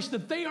in Christ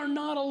that they are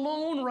not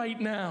alone right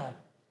now,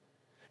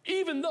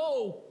 even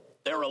though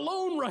they're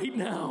alone right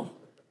now.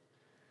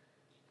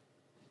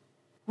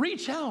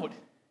 Reach out.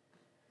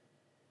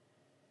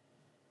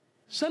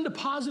 Send a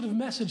positive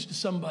message to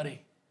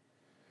somebody.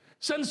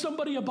 Send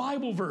somebody a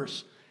Bible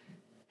verse.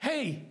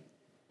 Hey,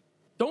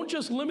 don't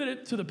just limit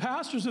it to the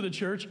pastors of the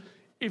church.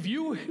 If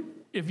you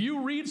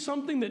read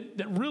something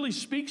that really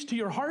speaks to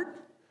your heart,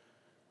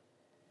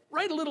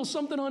 write a little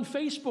something on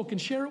Facebook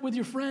and share it with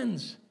your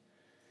friends.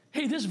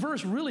 Hey, this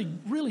verse really,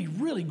 really,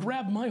 really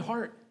grabbed my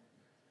heart.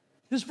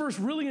 This verse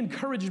really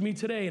encouraged me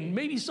today, and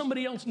maybe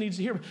somebody else needs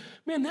to hear it.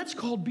 Man, that's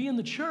called being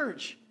the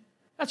church.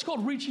 That's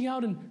called reaching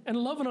out and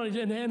loving on each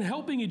other and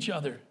helping each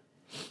other.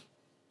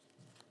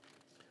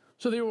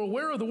 So they were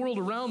aware of the world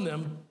around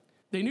them.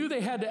 They knew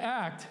they had to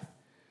act,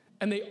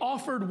 and they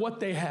offered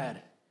what they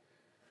had.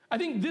 I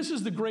think this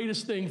is the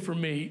greatest thing for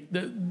me.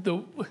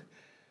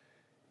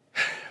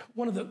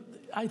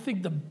 I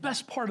think the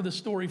best part of the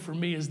story for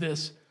me is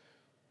this.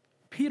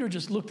 Peter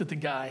just looked at the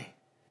guy,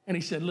 and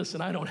he said,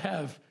 listen, I don't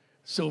have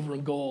silver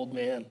and gold,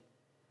 man.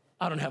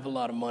 I don't have a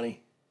lot of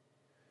money.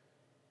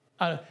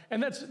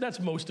 And that's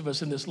most of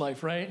us in this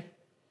life, right?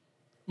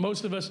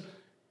 Most of us,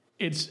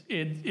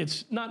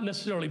 it's not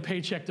necessarily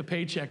paycheck to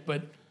paycheck,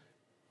 but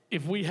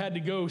if we had to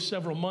go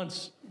several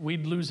months,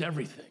 we'd lose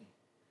everything.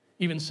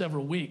 Even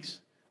several weeks,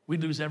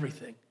 we'd lose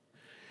everything.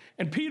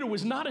 And Peter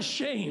was not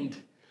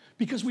ashamed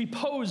because we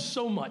pose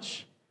so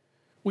much.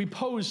 We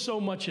pose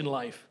so much in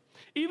life.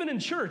 Even in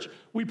church,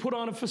 we put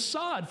on a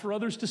facade for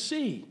others to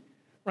see,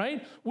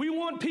 right? We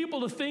want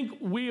people to think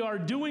we are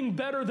doing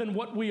better than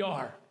what we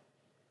are.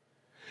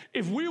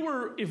 If we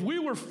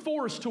were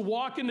forced to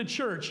walk into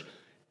church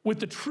with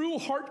the true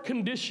heart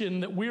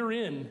condition that we're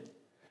in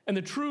and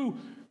the true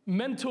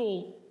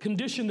mental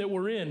condition that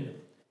we're in,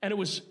 and it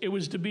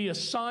was to be a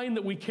sign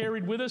that we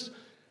carried with us,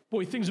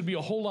 boy, things would be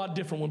a whole lot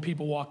different when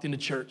people walked into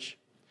church.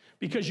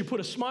 Because you put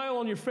a smile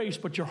on your face,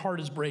 but your heart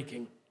is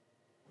breaking.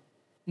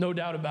 No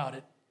doubt about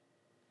it.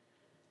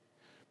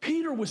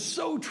 Peter was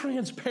so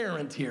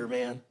transparent here,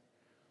 man.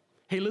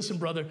 Hey, listen,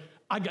 brother,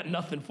 I got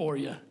nothing for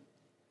you.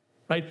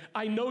 Right?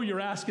 I know you're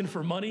asking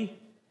for money,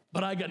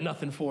 but I got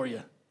nothing for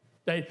you.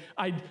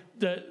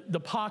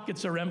 The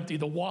pockets are empty.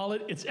 The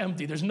wallet, it's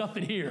empty. There's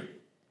nothing here.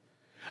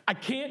 I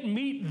can't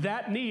meet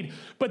that need.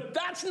 But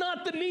that's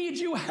not the need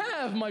you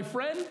have, my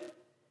friend.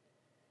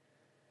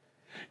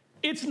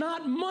 It's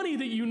not money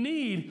that you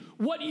need.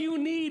 What you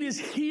need is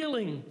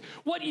healing.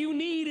 What you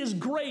need is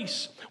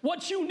grace.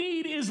 What you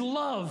need is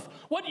love.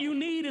 What you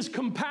need is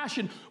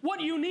compassion.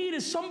 What you need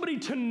is somebody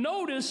to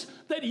notice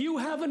that you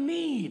have a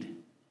need.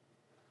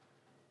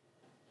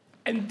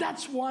 And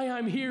that's why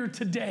I'm here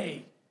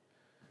today.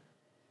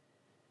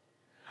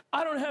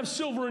 I don't have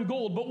silver and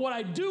gold, but what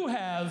I do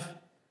have,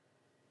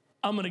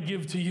 I'm going to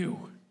give to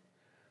you.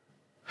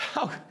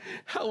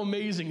 How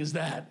amazing is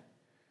that?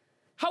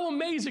 How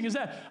amazing is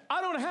that? I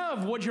don't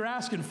have what you're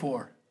asking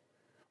for,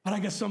 but I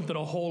got something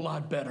a whole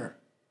lot better.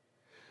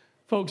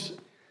 Folks,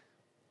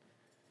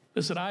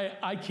 listen,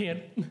 I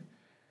can't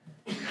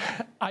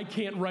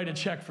write a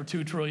check for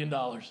 $2 trillion.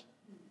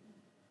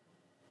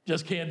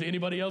 Just can't.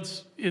 Anybody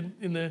else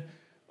in the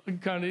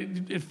kind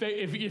of,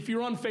 if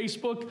you're on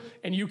Facebook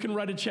and you can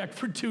write a check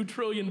for $2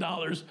 trillion,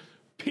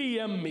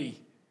 PM me.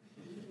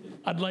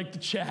 I'd like to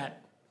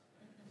chat.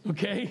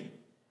 Okay?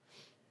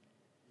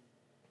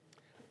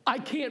 I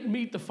can't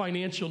meet the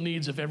financial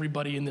needs of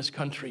everybody in this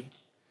country.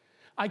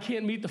 I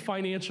can't meet the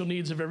financial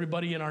needs of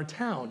everybody in our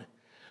town.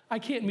 I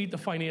can't meet the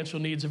financial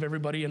needs of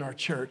everybody in our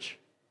church.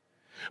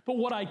 But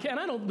what I can,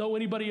 I don't know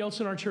anybody else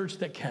in our church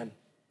that can.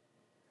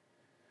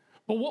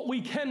 But what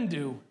we can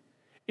do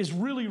is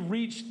really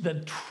reach the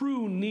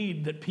true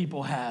need that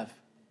people have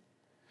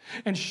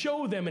and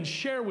show them and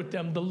share with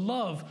them the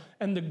love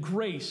and the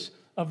grace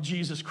of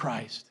Jesus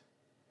Christ,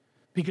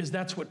 because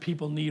that's what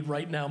people need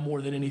right now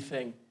more than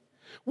anything.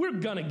 We're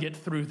going to get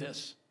through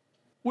this.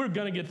 We're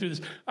going to get through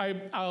this.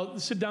 I'll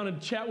sit down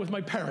and chat with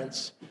my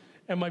parents,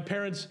 and my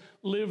parents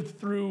lived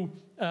through,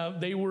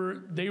 they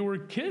were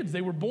kids.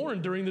 They were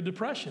born during the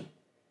Depression.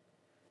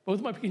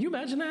 Can you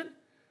imagine that?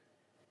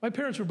 My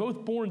parents were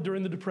both born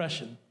during the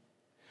Depression.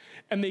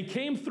 And they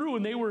came through,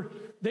 and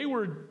they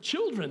were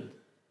children.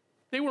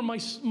 They were my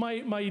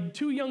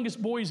two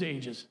youngest boys'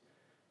 ages.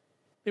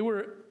 They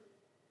were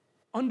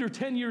under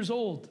 10 years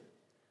old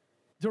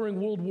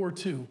during World War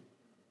II.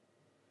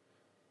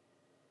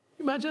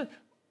 Imagine,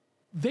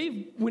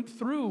 they went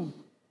through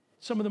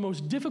some of the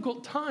most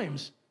difficult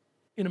times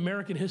in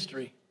American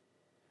history.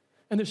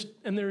 And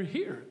they're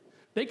here.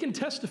 They can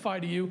testify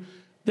to you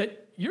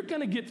that you're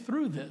going to get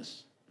through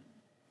this.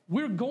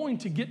 We're going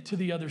to get to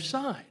the other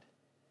side.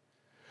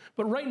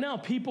 But right now,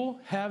 people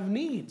have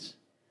needs.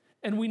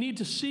 And we need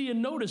to see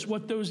and notice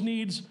what those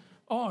needs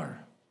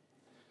are.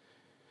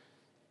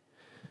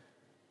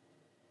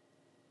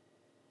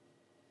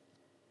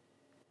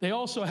 They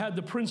also had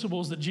the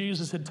principles that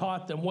Jesus had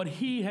taught them, what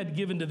he had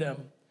given to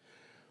them.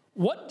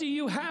 What do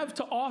you have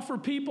to offer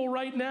people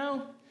right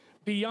now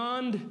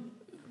beyond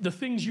the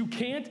things you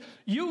can't?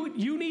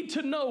 You need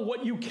to know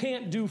what you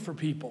can't do for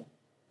people.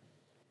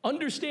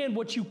 Understand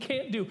what you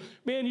can't do.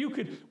 Man,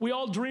 we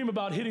all dream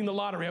about hitting the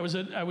lottery. I was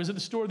at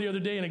the store the other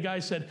day and a guy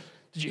said,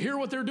 "Did you hear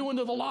what they're doing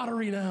to the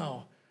lottery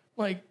now?"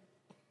 Like,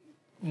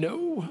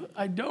 no,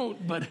 I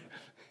don't. But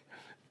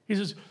he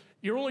says,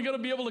 "You're only going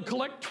to be able to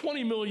collect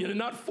 20 million and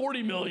not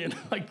 40 million.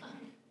 Like,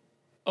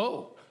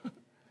 oh,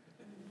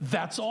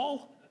 that's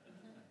all?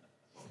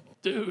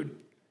 Dude,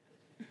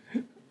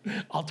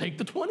 I'll take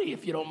the 20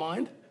 if you don't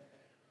mind.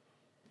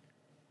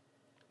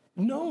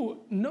 Know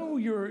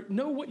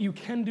what you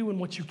can do and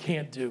what you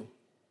can't do.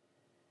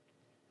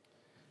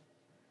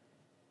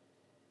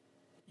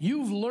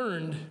 You've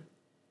learned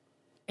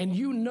and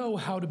you know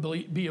how to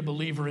be a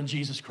believer in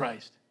Jesus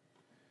Christ.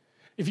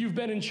 If you've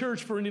been in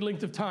church for any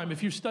length of time,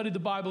 if you've studied the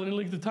Bible any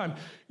length of time,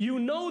 you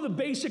know the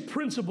basic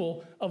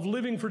principle of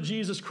living for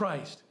Jesus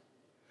Christ.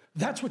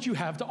 That's what you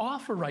have to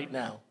offer right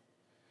now.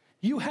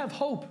 You have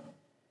hope.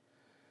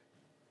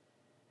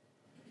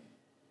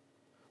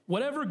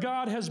 Whatever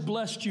God has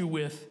blessed you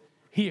with,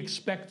 he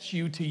expects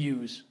you to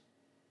use.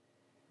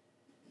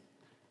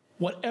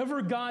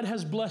 Whatever God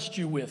has blessed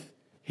you with,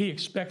 he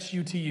expects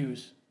you to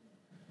use.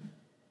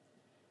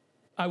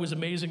 I was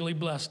amazingly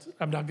blessed.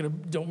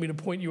 Don't mean to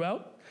point you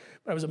out,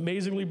 but I was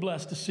amazingly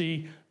blessed to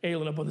see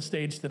Aylin up on the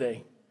stage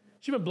today.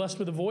 She's been blessed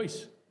with a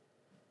voice.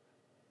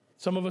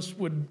 Some of us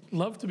would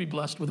love to be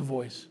blessed with a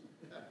voice.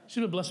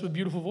 She's been blessed with a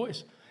beautiful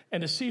voice.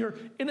 And to see her,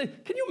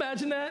 can you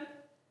imagine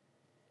that?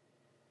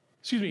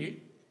 Excuse me,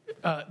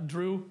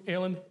 Drew,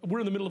 Aylin, we're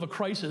in the middle of a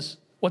crisis.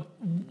 What?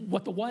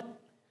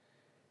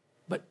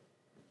 But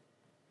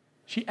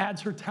she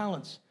adds her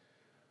talents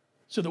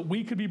so that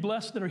we could be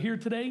blessed that are here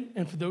today,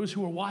 and for those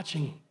who are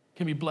watching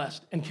can be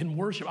blessed and can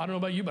worship. I don't know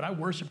about you, but I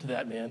worship to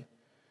that, man.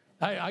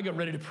 I got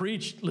ready to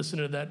preach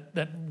listening to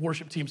that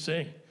worship team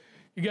sing.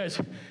 You guys,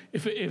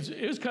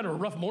 it was kind of a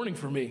rough morning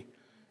for me.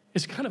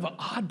 It's kind of an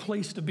odd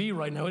place to be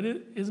right now, isn't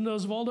it,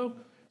 Osvaldo?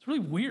 It's really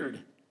weird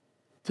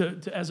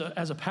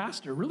as a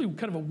pastor, really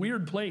kind of a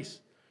weird place.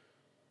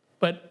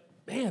 But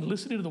man,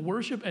 listening to the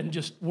worship and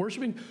just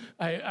worshiping,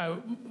 I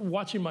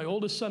watching my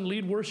oldest son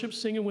lead worship,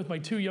 singing with my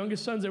two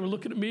youngest sons. They were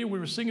looking at me and we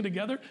were singing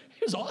together.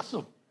 It was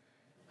awesome.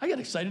 I got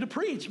excited to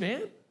preach,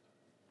 man.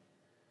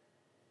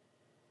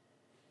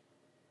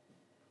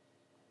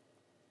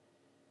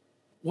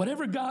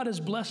 Whatever God has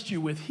blessed you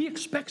with, he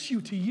expects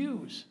you to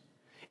use,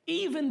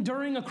 even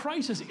during a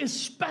crisis,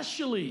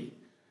 especially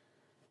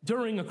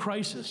during a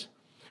crisis.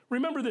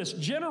 Remember this,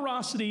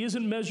 generosity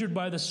isn't measured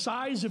by the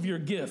size of your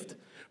gift,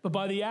 but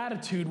by the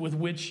attitude with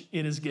which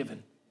it is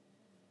given.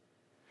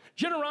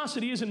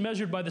 Generosity isn't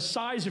measured by the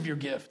size of your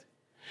gift.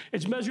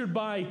 It's measured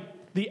by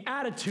the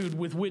attitude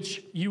with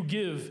which you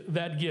give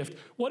that gift.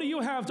 What do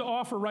you have to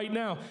offer right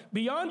now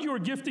beyond your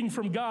gifting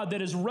from God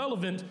that is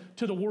relevant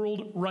to the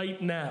world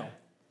right now?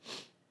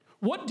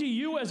 What do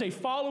you as a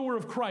follower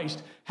of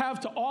Christ have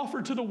to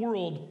offer to the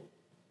world?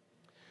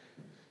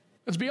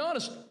 Let's be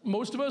honest,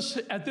 most of us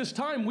at this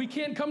time, we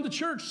can't come to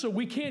church, so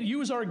we can't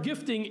use our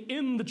gifting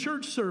in the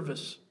church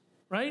service,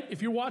 right?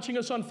 If you're watching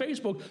us on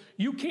Facebook,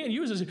 you can't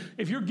use this.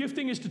 If your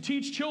gifting is to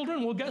teach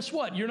children, well, guess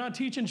what? You're not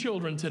teaching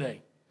children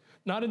today.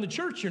 Not in the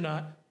church, you're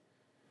not.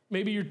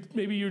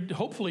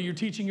 Hopefully you're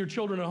teaching your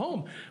children at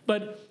home.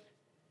 But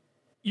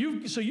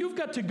you've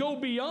got to go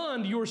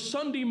beyond your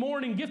Sunday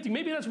morning gifting.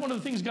 Maybe that's one of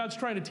the things God's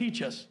trying to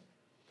teach us,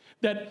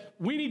 that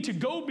we need to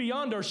go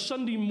beyond our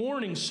Sunday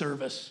morning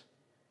service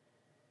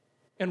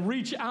and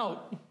reach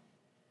out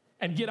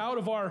and get out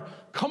of our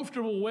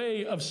comfortable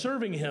way of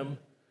serving him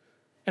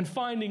and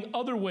finding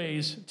other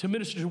ways to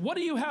minister. What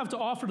do you have to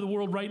offer to the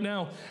world right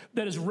now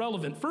that is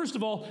relevant? First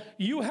of all,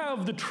 you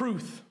have the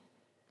truth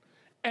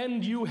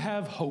and you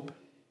have hope.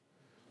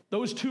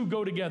 Those two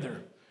go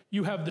together.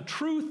 You have the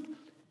truth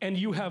and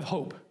you have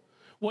hope.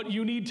 What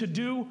you need to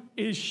do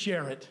is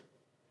share it.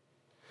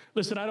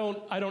 Listen, I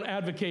don't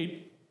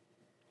advocate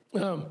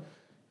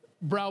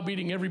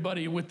browbeating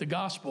everybody with the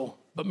gospel,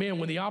 but man,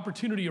 when the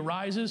opportunity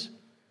arises,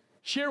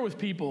 share with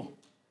people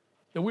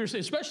that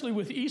especially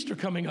with Easter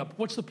coming up.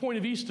 What's the point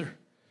of Easter?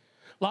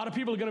 A lot of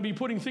people are going to be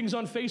putting things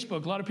on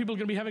Facebook. A lot of people are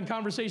going to be having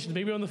conversations,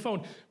 maybe on the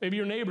phone, maybe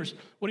your neighbors.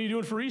 What are you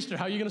doing for Easter?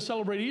 How are you going to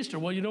celebrate Easter?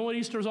 Well, you know what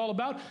Easter is all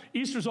about?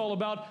 Easter is all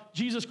about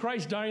Jesus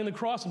Christ dying on the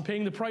cross and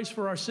paying the price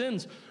for our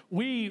sins.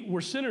 We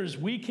were sinners.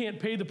 We can't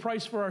pay the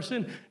price for our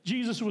sin.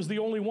 Jesus was the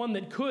only one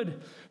that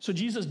could. So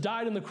Jesus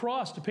died on the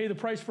cross to pay the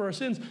price for our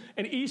sins.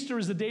 And Easter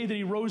is the day that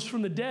he rose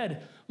from the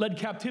dead, led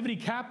captivity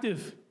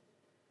captive,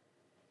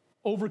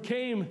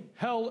 overcame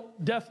hell,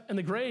 death, and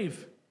the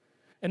grave.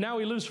 And now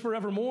he lives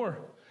forevermore.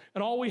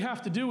 And all we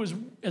have to do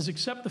is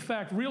accept the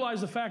fact, realize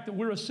the fact that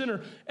we're a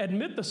sinner,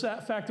 admit the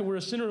fact that we're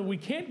a sinner and we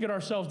can't get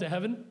ourselves to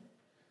heaven,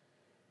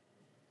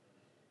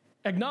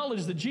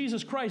 acknowledge that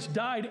Jesus Christ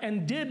died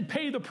and did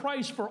pay the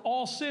price for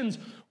all sins,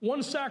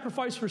 one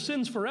sacrifice for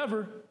sins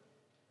forever,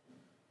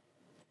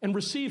 and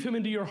receive him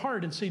into your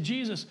heart and say,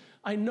 Jesus,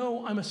 I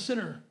know I'm a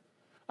sinner.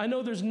 I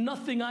know there's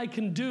nothing I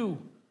can do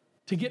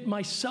to get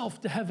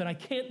myself to heaven. I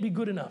can't be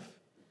good enough.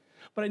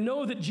 But I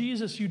know that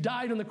Jesus, you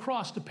died on the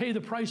cross to pay the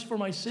price for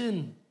my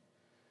sin.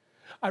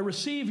 I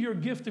receive your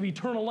gift of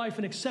eternal life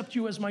and accept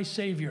you as my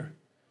Savior.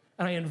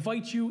 And I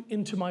invite you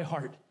into my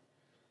heart.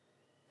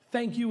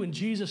 Thank you in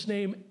Jesus'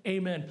 name,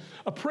 amen.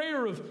 A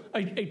prayer of,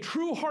 a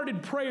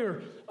true-hearted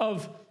prayer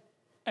of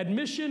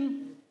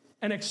admission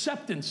and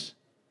acceptance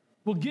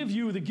will give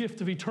you the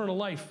gift of eternal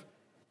life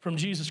from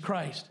Jesus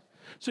Christ.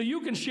 So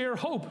you can share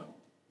hope.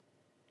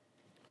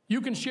 You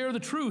can share the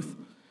truth.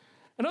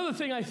 Another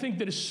thing I think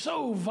that is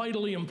so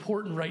vitally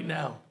important right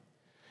now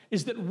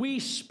is that we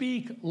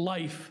speak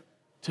life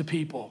to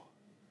people.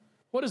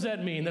 What does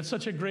that mean? That's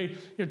such a great,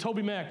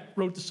 Toby Mac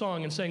wrote the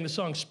song and sang the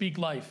song, Speak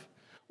Life.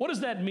 What does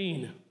that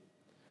mean?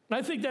 And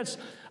I think that's,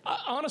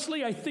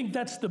 honestly, I think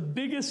that's the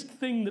biggest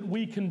thing that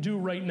we can do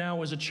right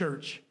now as a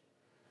church,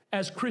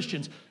 as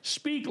Christians.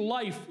 Speak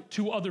life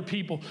to other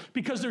people,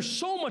 because there's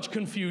so much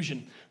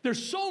confusion.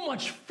 There's so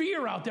much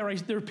fear out there.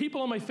 There are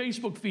people on my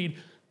Facebook feed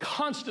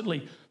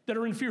constantly that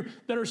are in fear,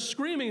 that are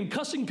screaming and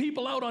cussing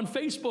people out on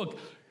Facebook.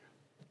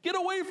 Get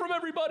away from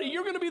everybody.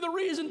 You're going to be the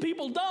reason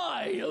people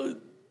die.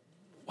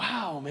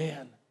 Wow,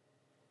 man.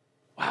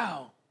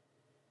 Wow.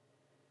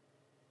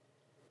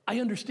 I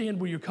understand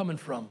where you're coming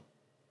from.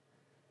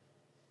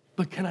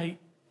 But can I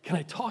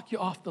talk you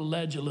off the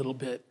ledge a little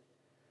bit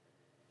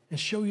and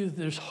show you that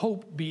there's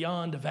hope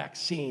beyond a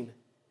vaccine?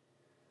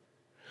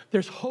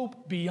 There's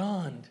hope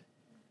beyond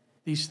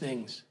these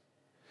things.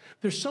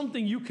 There's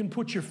something you can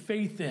put your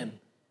faith in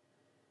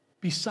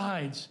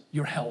besides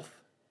your health.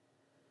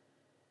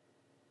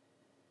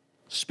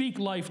 Speak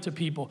life to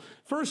people.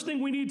 First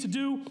thing we need to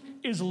do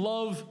is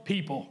love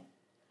people.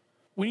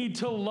 We need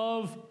to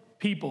love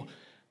people.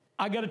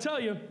 I got to tell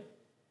you,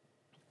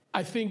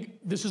 I think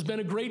this has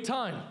been a great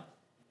time,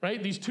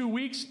 right? These 2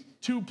 weeks,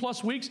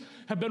 2+ weeks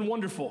have been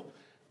wonderful.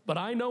 But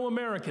I know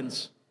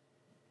Americans,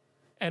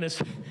 and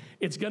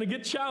it's going to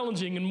get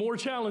challenging and more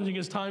challenging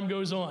as time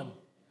goes on.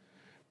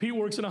 Pete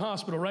works in a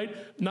hospital, right?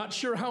 Not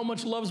sure how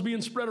much love's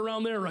being spread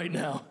around there right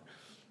now.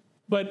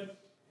 But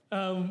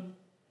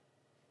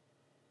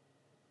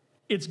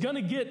it's going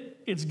to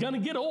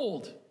get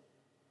old.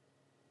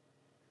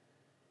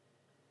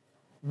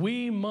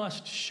 We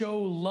must show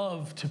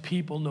love to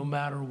people no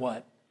matter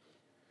what,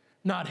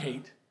 not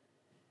hate.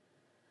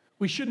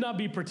 We should not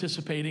be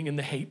participating in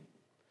the hate,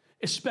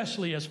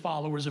 especially as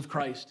followers of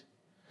Christ.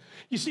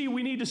 You see,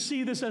 we need to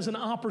see this as an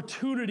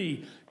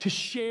opportunity to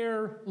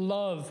share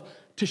love,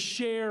 to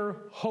share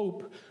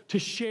hope, to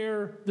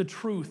share the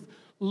truth.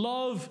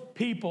 Love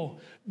people.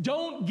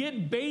 Don't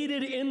get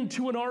baited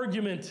into an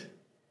argument.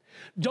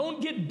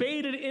 Don't get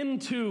baited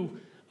into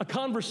a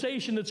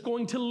conversation that's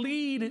going to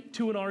lead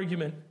to an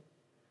argument.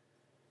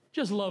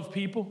 Just love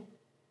people.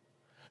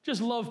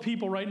 Just love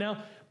people right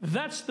now.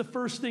 That's the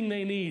first thing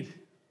they need.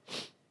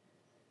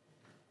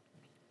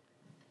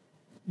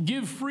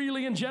 Give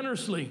freely and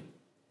generously.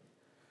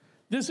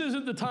 This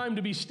isn't the time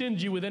to be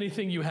stingy with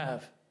anything you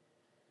have.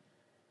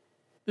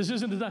 This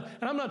isn't the time.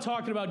 And I'm not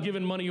talking about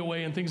giving money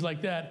away and things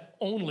like that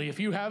only. If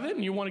you have it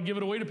and you want to give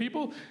it away to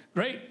people,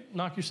 great,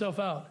 knock yourself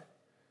out.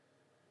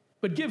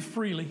 But give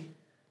freely.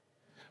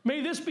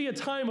 May this be a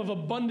time of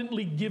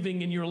abundantly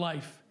giving in your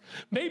life.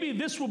 Maybe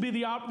this will be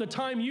the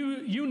time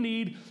you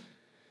need,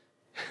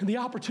 the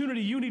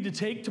opportunity you need to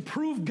take to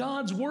prove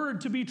God's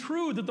word to be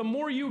true, that the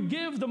more you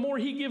give, the more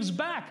he gives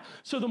back.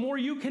 So the more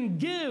you can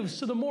give,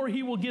 so the more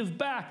he will give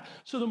back,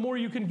 so the more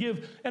you can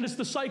give. And it's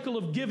the cycle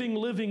of giving,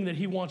 living that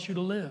he wants you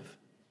to live.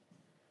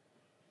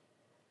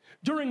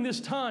 During this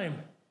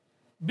time,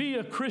 be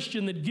a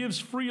Christian that gives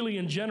freely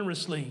and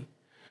generously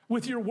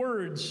with your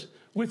words,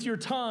 with your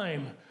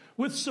time,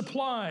 with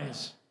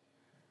supplies.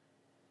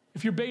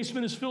 If your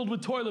basement is filled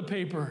with toilet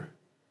paper,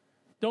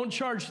 don't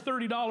charge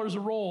 $30 a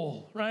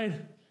roll, right?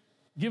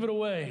 Give it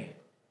away.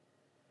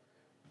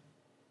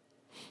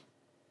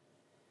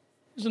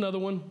 Here's another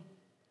one.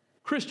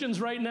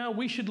 Christians right now,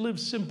 we should live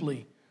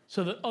simply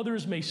so that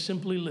others may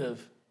simply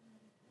live.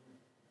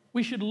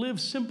 We should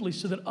live simply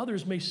so that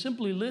others may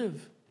simply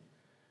live.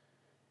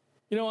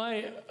 You know,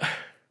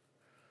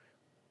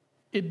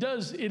 it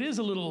is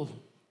a little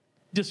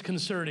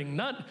disconcerting,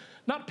 not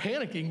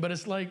panicking, but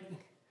it's like,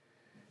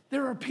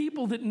 there are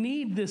people that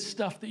need this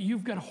stuff that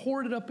you've got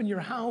hoarded up in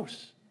your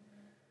house.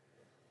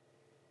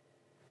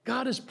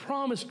 God has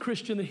promised,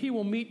 Christian, that he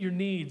will meet your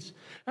needs.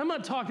 I'm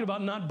not talking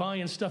about not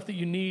buying stuff that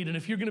you need, and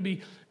if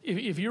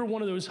you're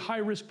one of those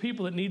high-risk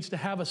people that needs to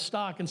have a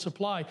stock and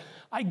supply,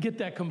 I get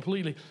that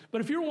completely.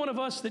 But if you're one of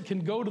us that can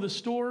go to the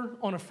store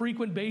on a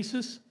frequent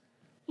basis,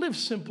 live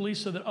simply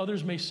so that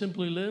others may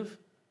simply live.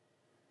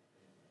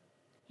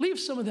 Leave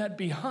some of that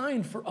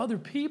behind for other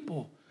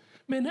people.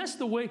 Man, that's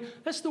the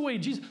way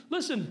Jesus,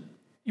 listen,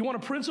 you want a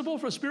principle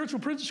for a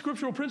scriptural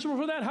principle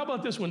for that? How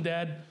about this one,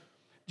 Dad?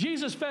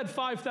 Jesus fed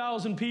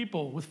 5,000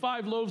 people with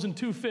 5 loaves and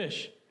 2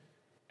 fish,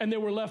 and there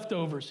were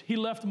leftovers. He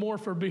left more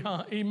for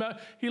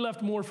he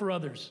left more for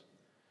others.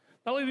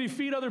 Not only did he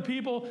feed other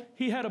people,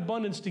 he had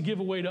abundance to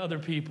give away to other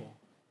people.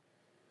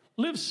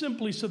 Live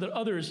simply so that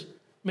others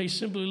may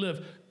simply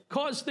live.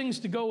 cause things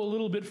to go a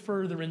little bit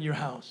further in your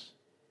house.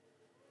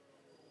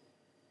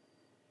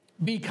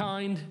 Be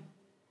kind.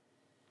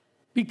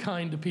 Be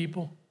kind to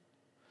people.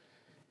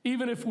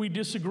 Even if we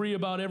disagree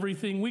about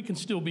everything, we can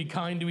still be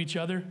kind to each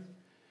other.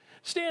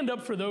 Stand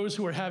up for those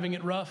who are having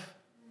it rough.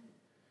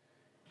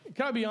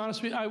 Can I be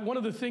honest with you? One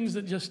of the things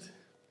that just,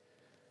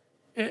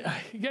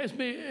 you guys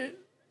may,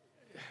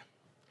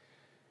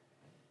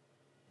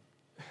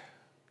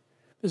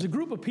 there's a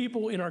group of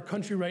people in our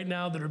country right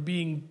now that are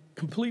being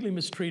completely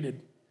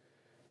mistreated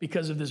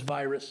because of this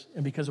virus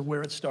and because of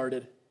where it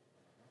started.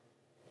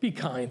 Be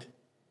kind.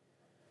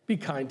 Be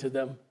kind to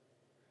them.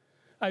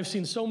 I've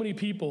seen so many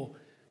people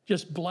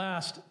just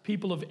blast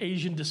people of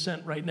Asian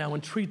descent right now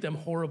and treat them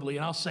horribly.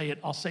 And I'll say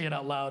it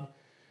out loud.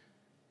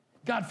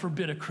 God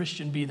forbid a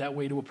Christian be that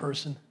way to a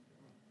person.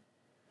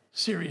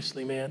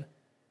 Seriously, man.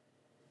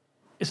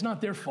 It's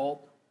not their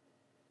fault.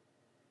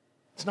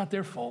 It's not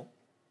their fault.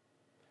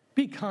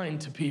 Be kind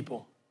to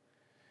people.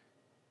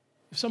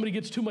 If somebody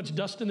gets too much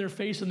dust in their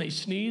face and they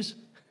sneeze,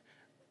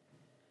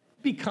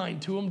 be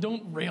kind to them.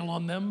 Don't rail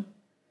on them.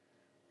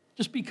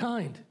 Just be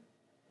kind.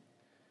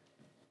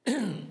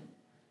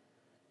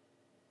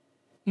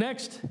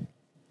 Next,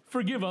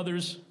 forgive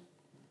others.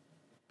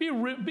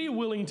 Be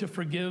willing to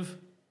forgive.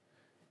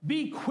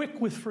 Be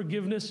quick with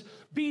forgiveness.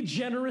 Be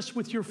generous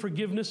with your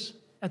forgiveness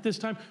at this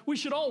time. We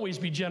should always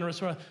be generous,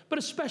 but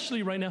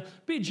especially right now,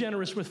 be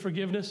generous with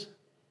forgiveness.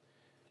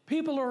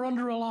 People are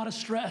under a lot of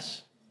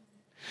stress.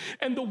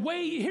 And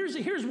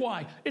here's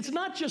why. It's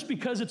not just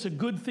because it's a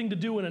good thing to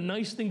do and a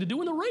nice thing to do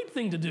and the right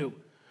thing to do.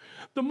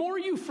 The more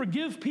you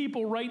forgive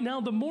people right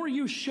now, the more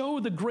you show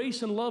the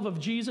grace and love of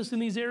Jesus in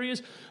these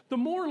areas, the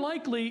more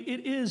likely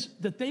it is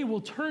that they will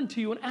turn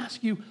to you and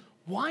ask you,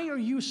 why are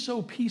you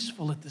so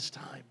peaceful at this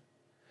time?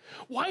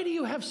 Why do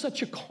you have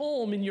such a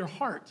calm in your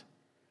heart?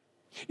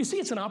 You see,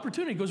 it's an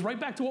opportunity. It goes right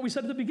back to what we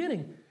said at the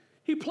beginning.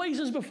 He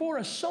places before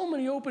us so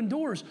many open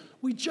doors.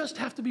 We just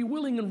have to be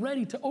willing and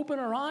ready to open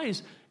our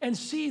eyes and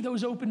see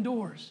those open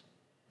doors.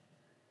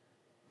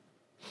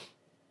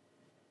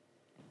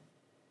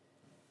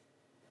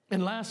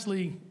 And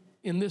lastly,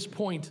 in this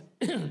point,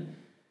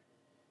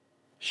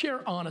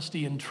 share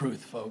honesty and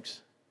truth,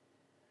 folks.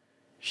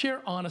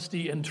 Share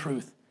honesty and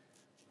truth.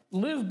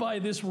 Live by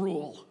this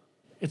rule.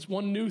 It's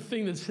one new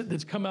thing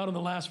that's come out in the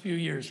last few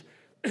years.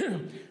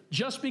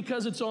 Just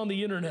because it's on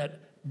the internet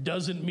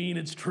doesn't mean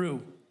it's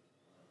true.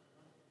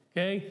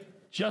 Okay?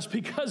 Just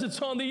because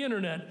it's on the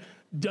internet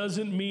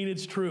doesn't mean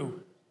it's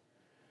true.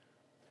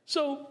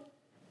 So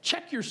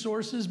check your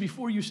sources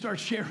before you start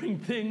sharing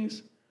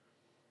things.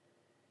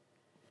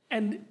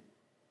 And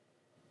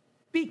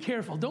be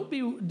careful. Don't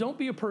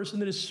be a person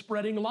that is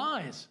spreading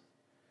lies.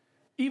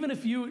 Even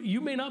if you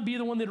may not be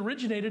the one that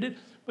originated it,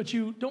 but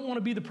you don't want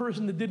to be the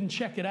person that didn't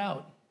check it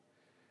out.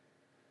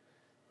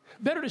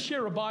 Better to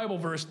share a Bible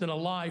verse than a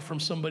lie from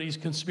somebody's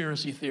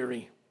conspiracy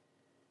theory.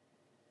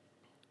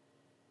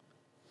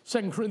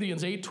 2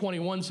 Corinthians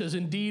 8:21 says,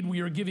 "Indeed,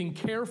 we are giving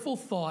careful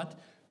thought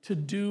to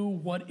do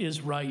what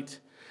is right,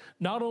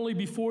 not only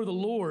before the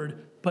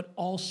Lord, but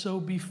also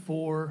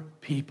before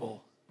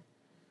people."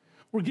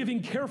 We're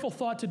giving careful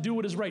thought to do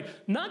what is right,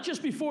 not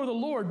just before the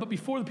Lord, but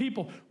before the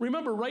people.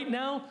 Remember, right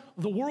now,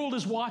 the world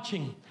is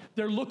watching.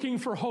 They're looking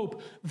for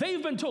hope.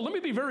 They've been told, let me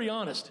be very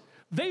honest,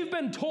 they've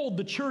been told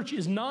the church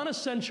is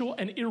non-essential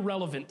and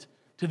irrelevant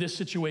to this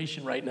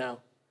situation right now.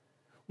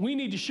 We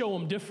need to show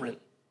them different.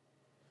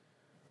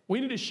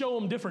 We need to show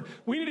them different.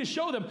 We need to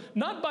show them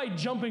not by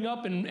jumping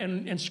up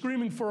and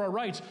screaming for our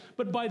rights,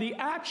 but by the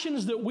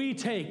actions that we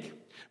take,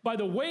 by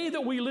the way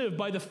that we live,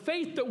 by the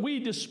faith that we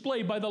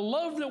display, by the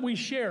love that we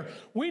share.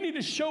 We need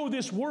to show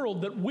this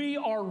world that we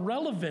are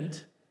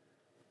relevant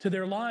to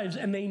their lives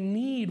and they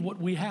need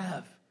what we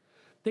have.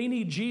 They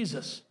need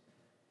Jesus.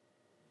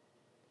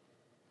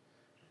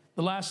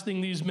 The last thing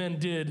these men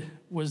did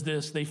was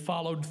this. They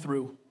followed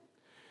through.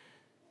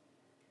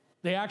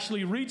 They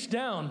actually reached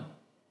down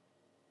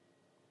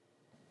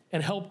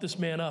and helped this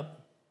man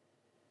up.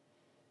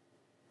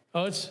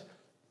 Oh,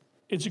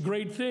 it's a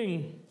great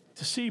thing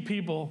to see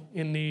people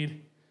in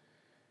need.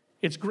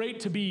 It's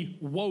great to be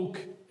woke,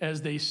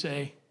 as they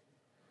say,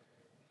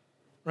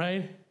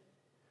 right?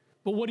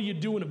 But what are you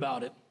doing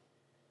about it?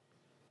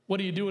 What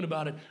are you doing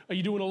about it? Are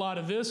you doing a lot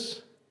of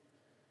this?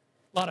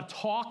 A lot of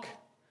talk?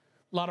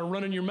 A lot of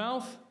running your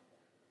mouth?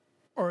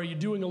 Or are you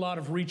doing a lot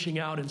of reaching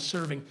out and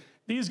serving?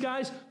 These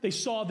guys, they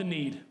saw the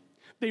need.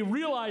 They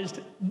realized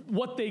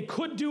what they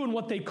could do and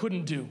what they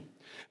couldn't do.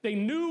 They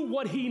knew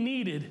what he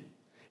needed,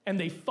 and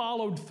they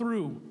followed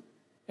through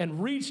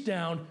and reached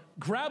down,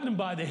 grabbed him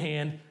by the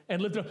hand,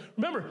 and lifted him.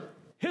 Remember,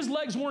 his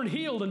legs weren't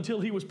healed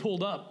until he was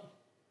pulled up.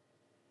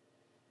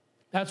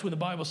 That's when the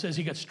Bible says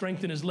he got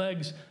strength in his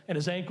legs and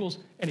his ankles,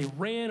 and he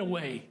ran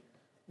away,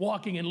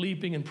 walking and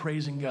leaping and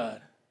praising God.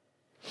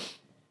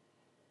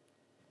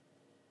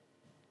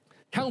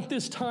 Count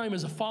this time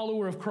as a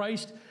follower of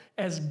Christ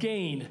as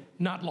gain,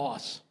 not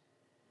loss.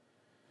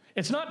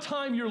 It's not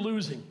time you're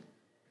losing.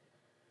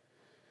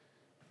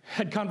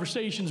 Had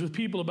conversations with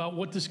people about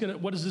what is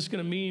this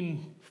going to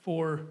mean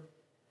for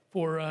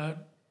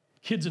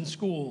kids in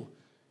school,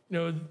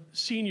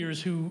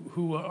 seniors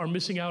who are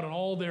missing out on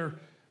all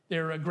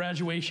their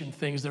graduation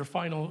things, their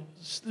final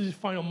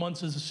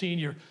months as a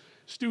senior,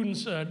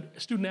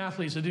 student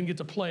athletes that didn't get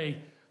to play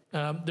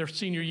their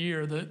senior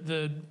year,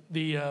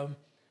 the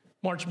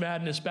March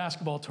Madness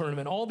basketball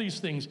tournament, all these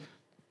things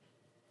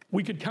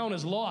we could count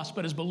as loss,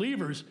 but as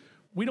believers,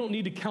 we don't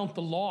need to count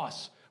the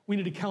loss. We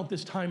need to count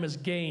this time as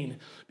gain,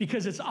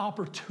 because it's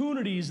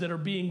opportunities that are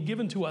being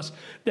given to us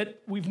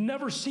that we've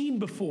never seen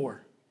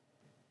before.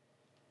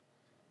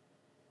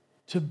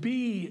 To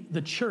be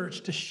the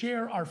church, to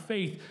share our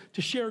faith,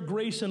 to share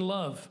grace and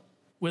love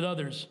with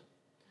others.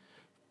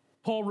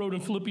 Paul wrote in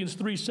Philippians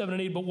 3, 7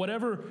 and 8, but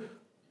whatever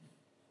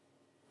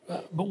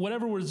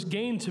was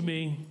gain to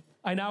me,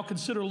 I now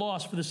consider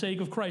loss for the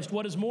sake of Christ.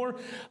 What is more,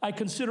 I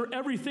consider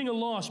everything a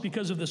loss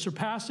because of the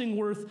surpassing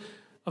worth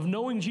of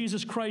knowing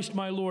Jesus Christ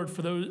my Lord,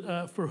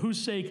 for whose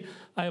sake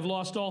I have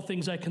lost all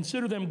things. I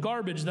consider them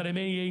garbage that I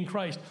may gain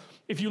Christ.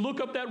 If you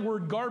look up that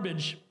word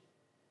garbage,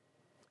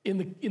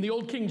 in the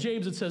Old King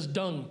James it says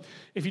dung.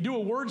 If you do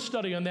a word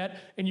study on that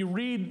and you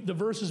read the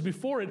verses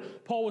before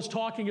it, Paul was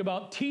talking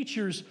about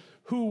teachers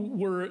who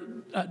were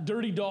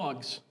dirty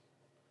dogs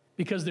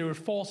because they were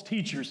false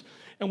teachers.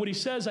 And what he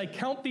says, I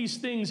count these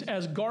things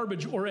as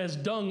garbage or as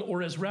dung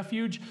or as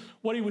refuge,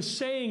 what he was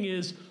saying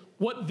is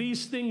what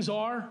these things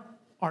are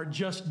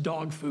just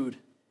dog food.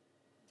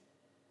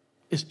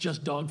 It's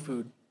just dog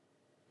food.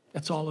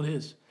 That's all it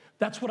is.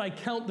 That's what I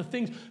count the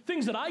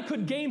things that I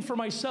could gain for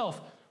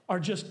myself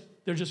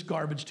they're just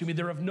garbage to me.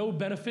 They're of no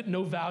benefit,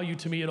 no value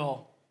to me at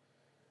all.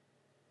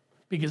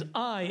 Because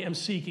I am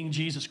seeking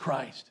Jesus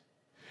Christ.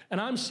 And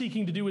I'm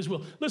seeking to do his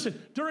will.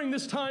 Listen, during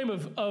this time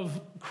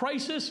of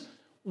crisis,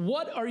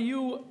 what are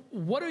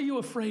you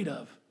afraid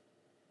of?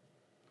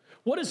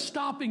 What is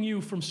stopping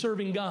you from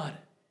serving God?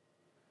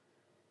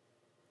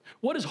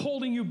 What is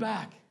holding you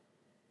back?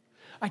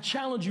 I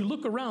challenge you,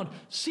 look around,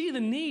 see the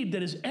need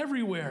that is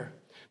everywhere.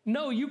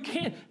 No, you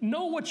can't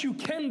know what you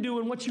can do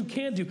and what you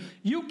can't do.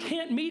 You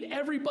can't meet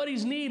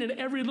everybody's need in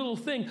every little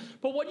thing.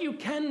 But what you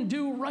can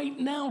do right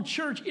now,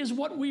 church, is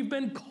what we've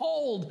been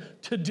called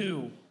to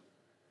do.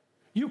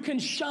 You can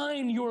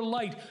shine your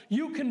light.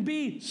 You can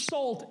be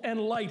salt and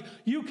light.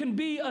 You can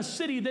be a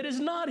city that is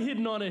not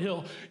hidden on a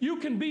hill. You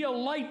can be a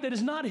light that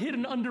is not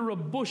hidden under a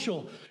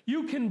bushel.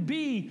 You can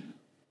be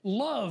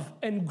love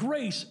and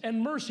grace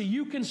and mercy.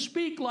 You can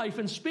speak life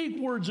and speak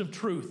words of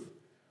truth,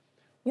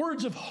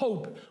 words of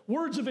hope,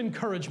 words of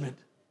encouragement.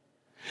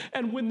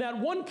 And when that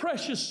one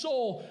precious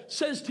soul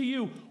says to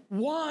you,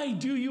 why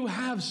do you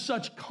have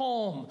such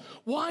calm?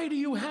 Why do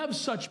you have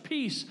such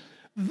peace?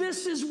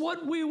 This is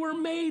what we were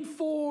made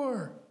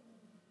for.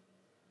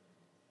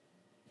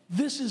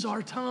 This is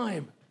our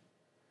time.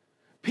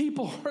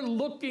 People are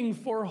looking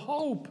for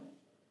hope.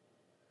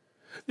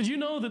 Did you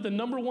know that the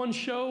 #1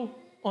 show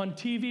on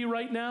TV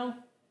right now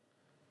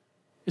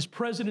is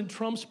President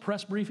Trump's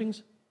press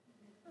briefings?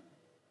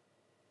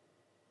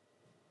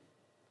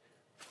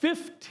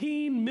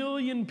 15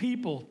 million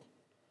people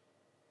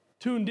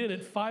tuned in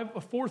at 5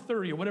 or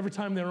 4:30 or whatever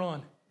time they're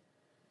on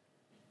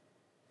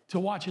to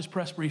watch his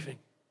press briefing.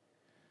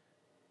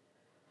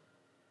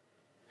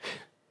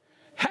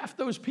 Half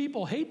those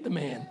people hate the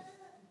man.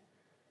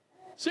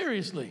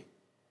 Seriously.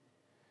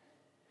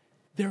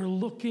 They're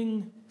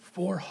looking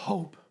for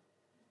hope.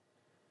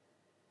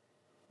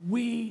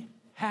 We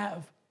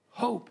have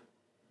hope.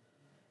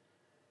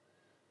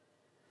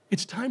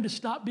 It's time to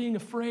stop being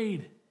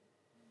afraid.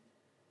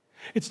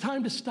 It's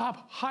time to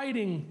stop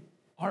hiding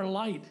our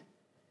light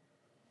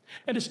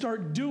and to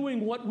start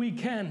doing what we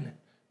can.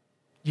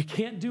 You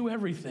can't do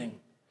everything.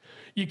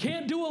 You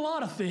can't do a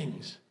lot of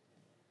things,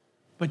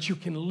 but you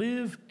can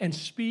live and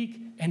speak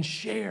and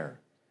share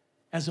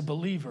as a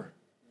believer.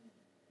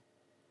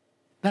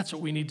 That's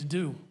what we need to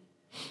do.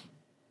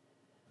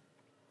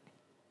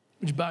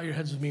 Would you bow your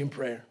heads with me in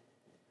prayer?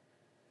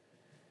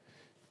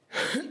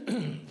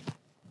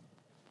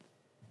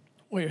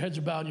 While your heads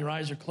are bowed and your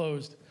eyes are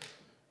closed,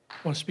 I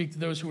want to speak to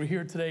those who are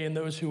here today and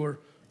those who are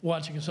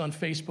watching us on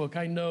Facebook.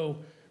 I know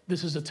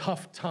this is a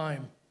tough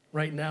time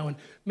right now, and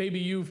maybe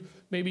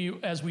you,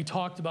 as we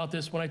talked about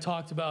this, when I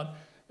talked about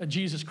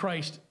Jesus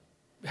Christ,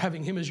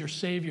 having him as your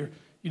Savior,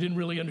 you didn't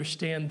really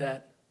understand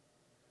that.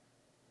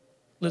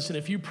 Listen,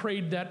 if you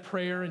prayed that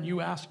prayer and you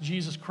asked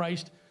Jesus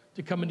Christ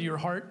to come into your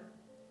heart,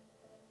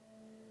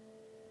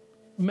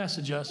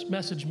 message us,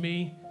 message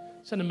me,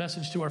 send a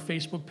message to our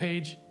Facebook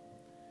page.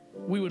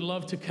 We would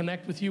love to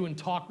connect with you and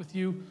talk with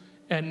you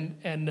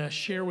and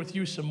share with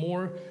you some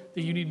more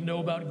that you need to know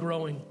about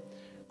growing.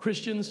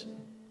 Christians,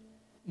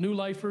 new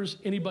lifers,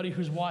 anybody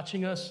who's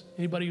watching us,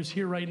 anybody who's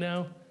here right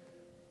now,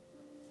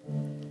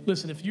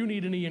 listen, if you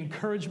need any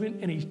encouragement,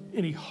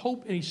 any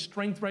hope, any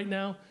strength right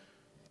now,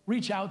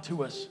 reach out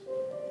to us.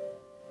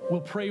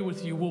 We'll pray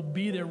with you. We'll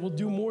be there. We'll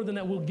do more than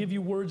that. We'll give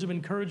you words of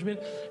encouragement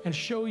and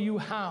show you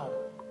how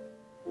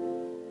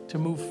to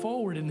move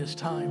forward in this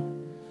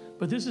time.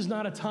 But this is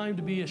not a time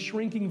to be a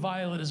shrinking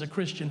violet as a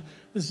Christian.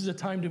 This is a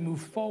time to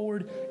move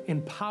forward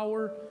in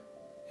power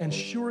and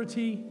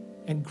surety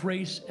and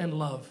grace and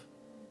love.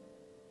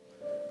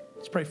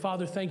 Let's pray.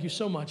 Father, thank you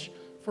so much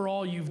for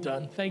all you've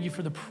done. Thank you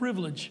for the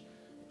privilege,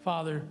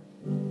 Father,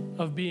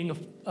 of being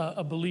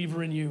a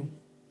believer in you.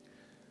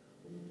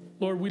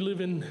 Lord, we're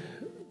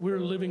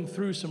living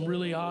through some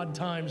really odd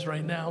times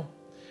right now.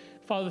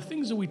 Father,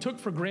 things that we took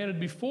for granted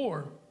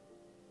before,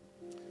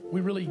 we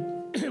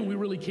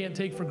really can't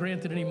take for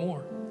granted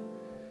anymore.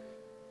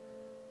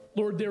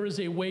 Lord, there is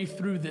a way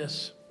through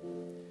this.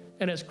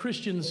 And as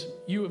Christians,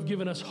 you have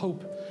given us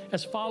hope.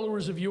 As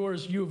followers of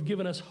yours, you have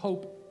given us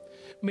hope.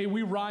 May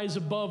we rise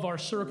above our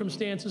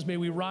circumstances. May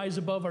we rise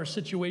above our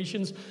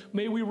situations.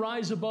 May we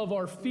rise above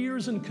our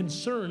fears and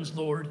concerns,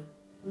 Lord,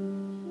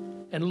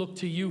 and look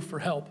to you for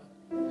help.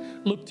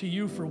 Look to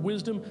you for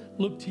wisdom.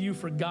 Look to you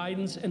for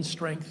guidance and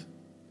strength.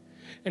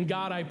 And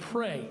God, I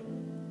pray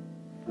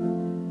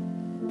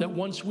that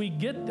once we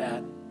get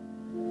that,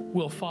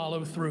 we'll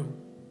follow through.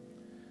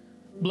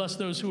 Bless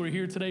those who are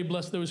here today.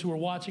 Bless those who are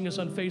watching us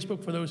on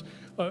Facebook, for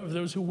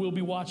those who will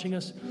be watching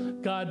us.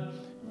 God,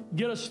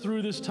 get us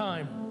through this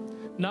time.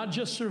 Not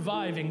just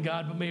surviving,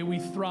 God, but may we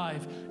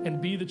thrive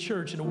and be the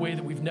church in a way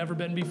that we've never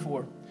been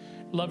before.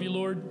 Love you,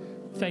 Lord.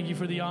 Thank you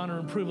for the honor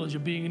and privilege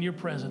of being in your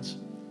presence.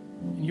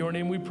 In your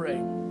name we pray.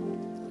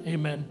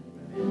 Amen.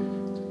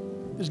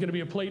 There's going to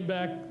be a plate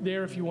back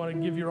there if you want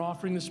to give your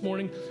offering this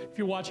morning. If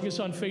you're watching us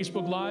on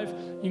Facebook Live,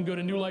 you can go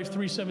to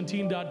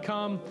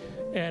newlife317.com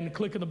and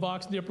click in the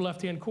box in the upper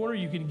left-hand corner.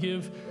 You can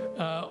give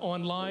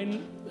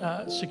online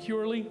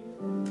securely.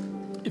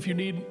 If you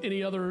need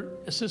any other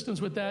assistance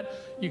with that,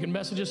 you can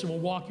message us and we'll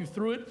walk you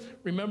through it.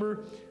 Remember,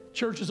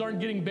 churches aren't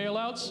getting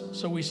bailouts,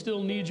 so we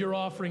still need your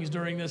offerings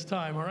during this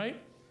time, all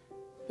right?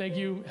 Thank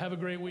you. Have a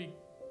great week.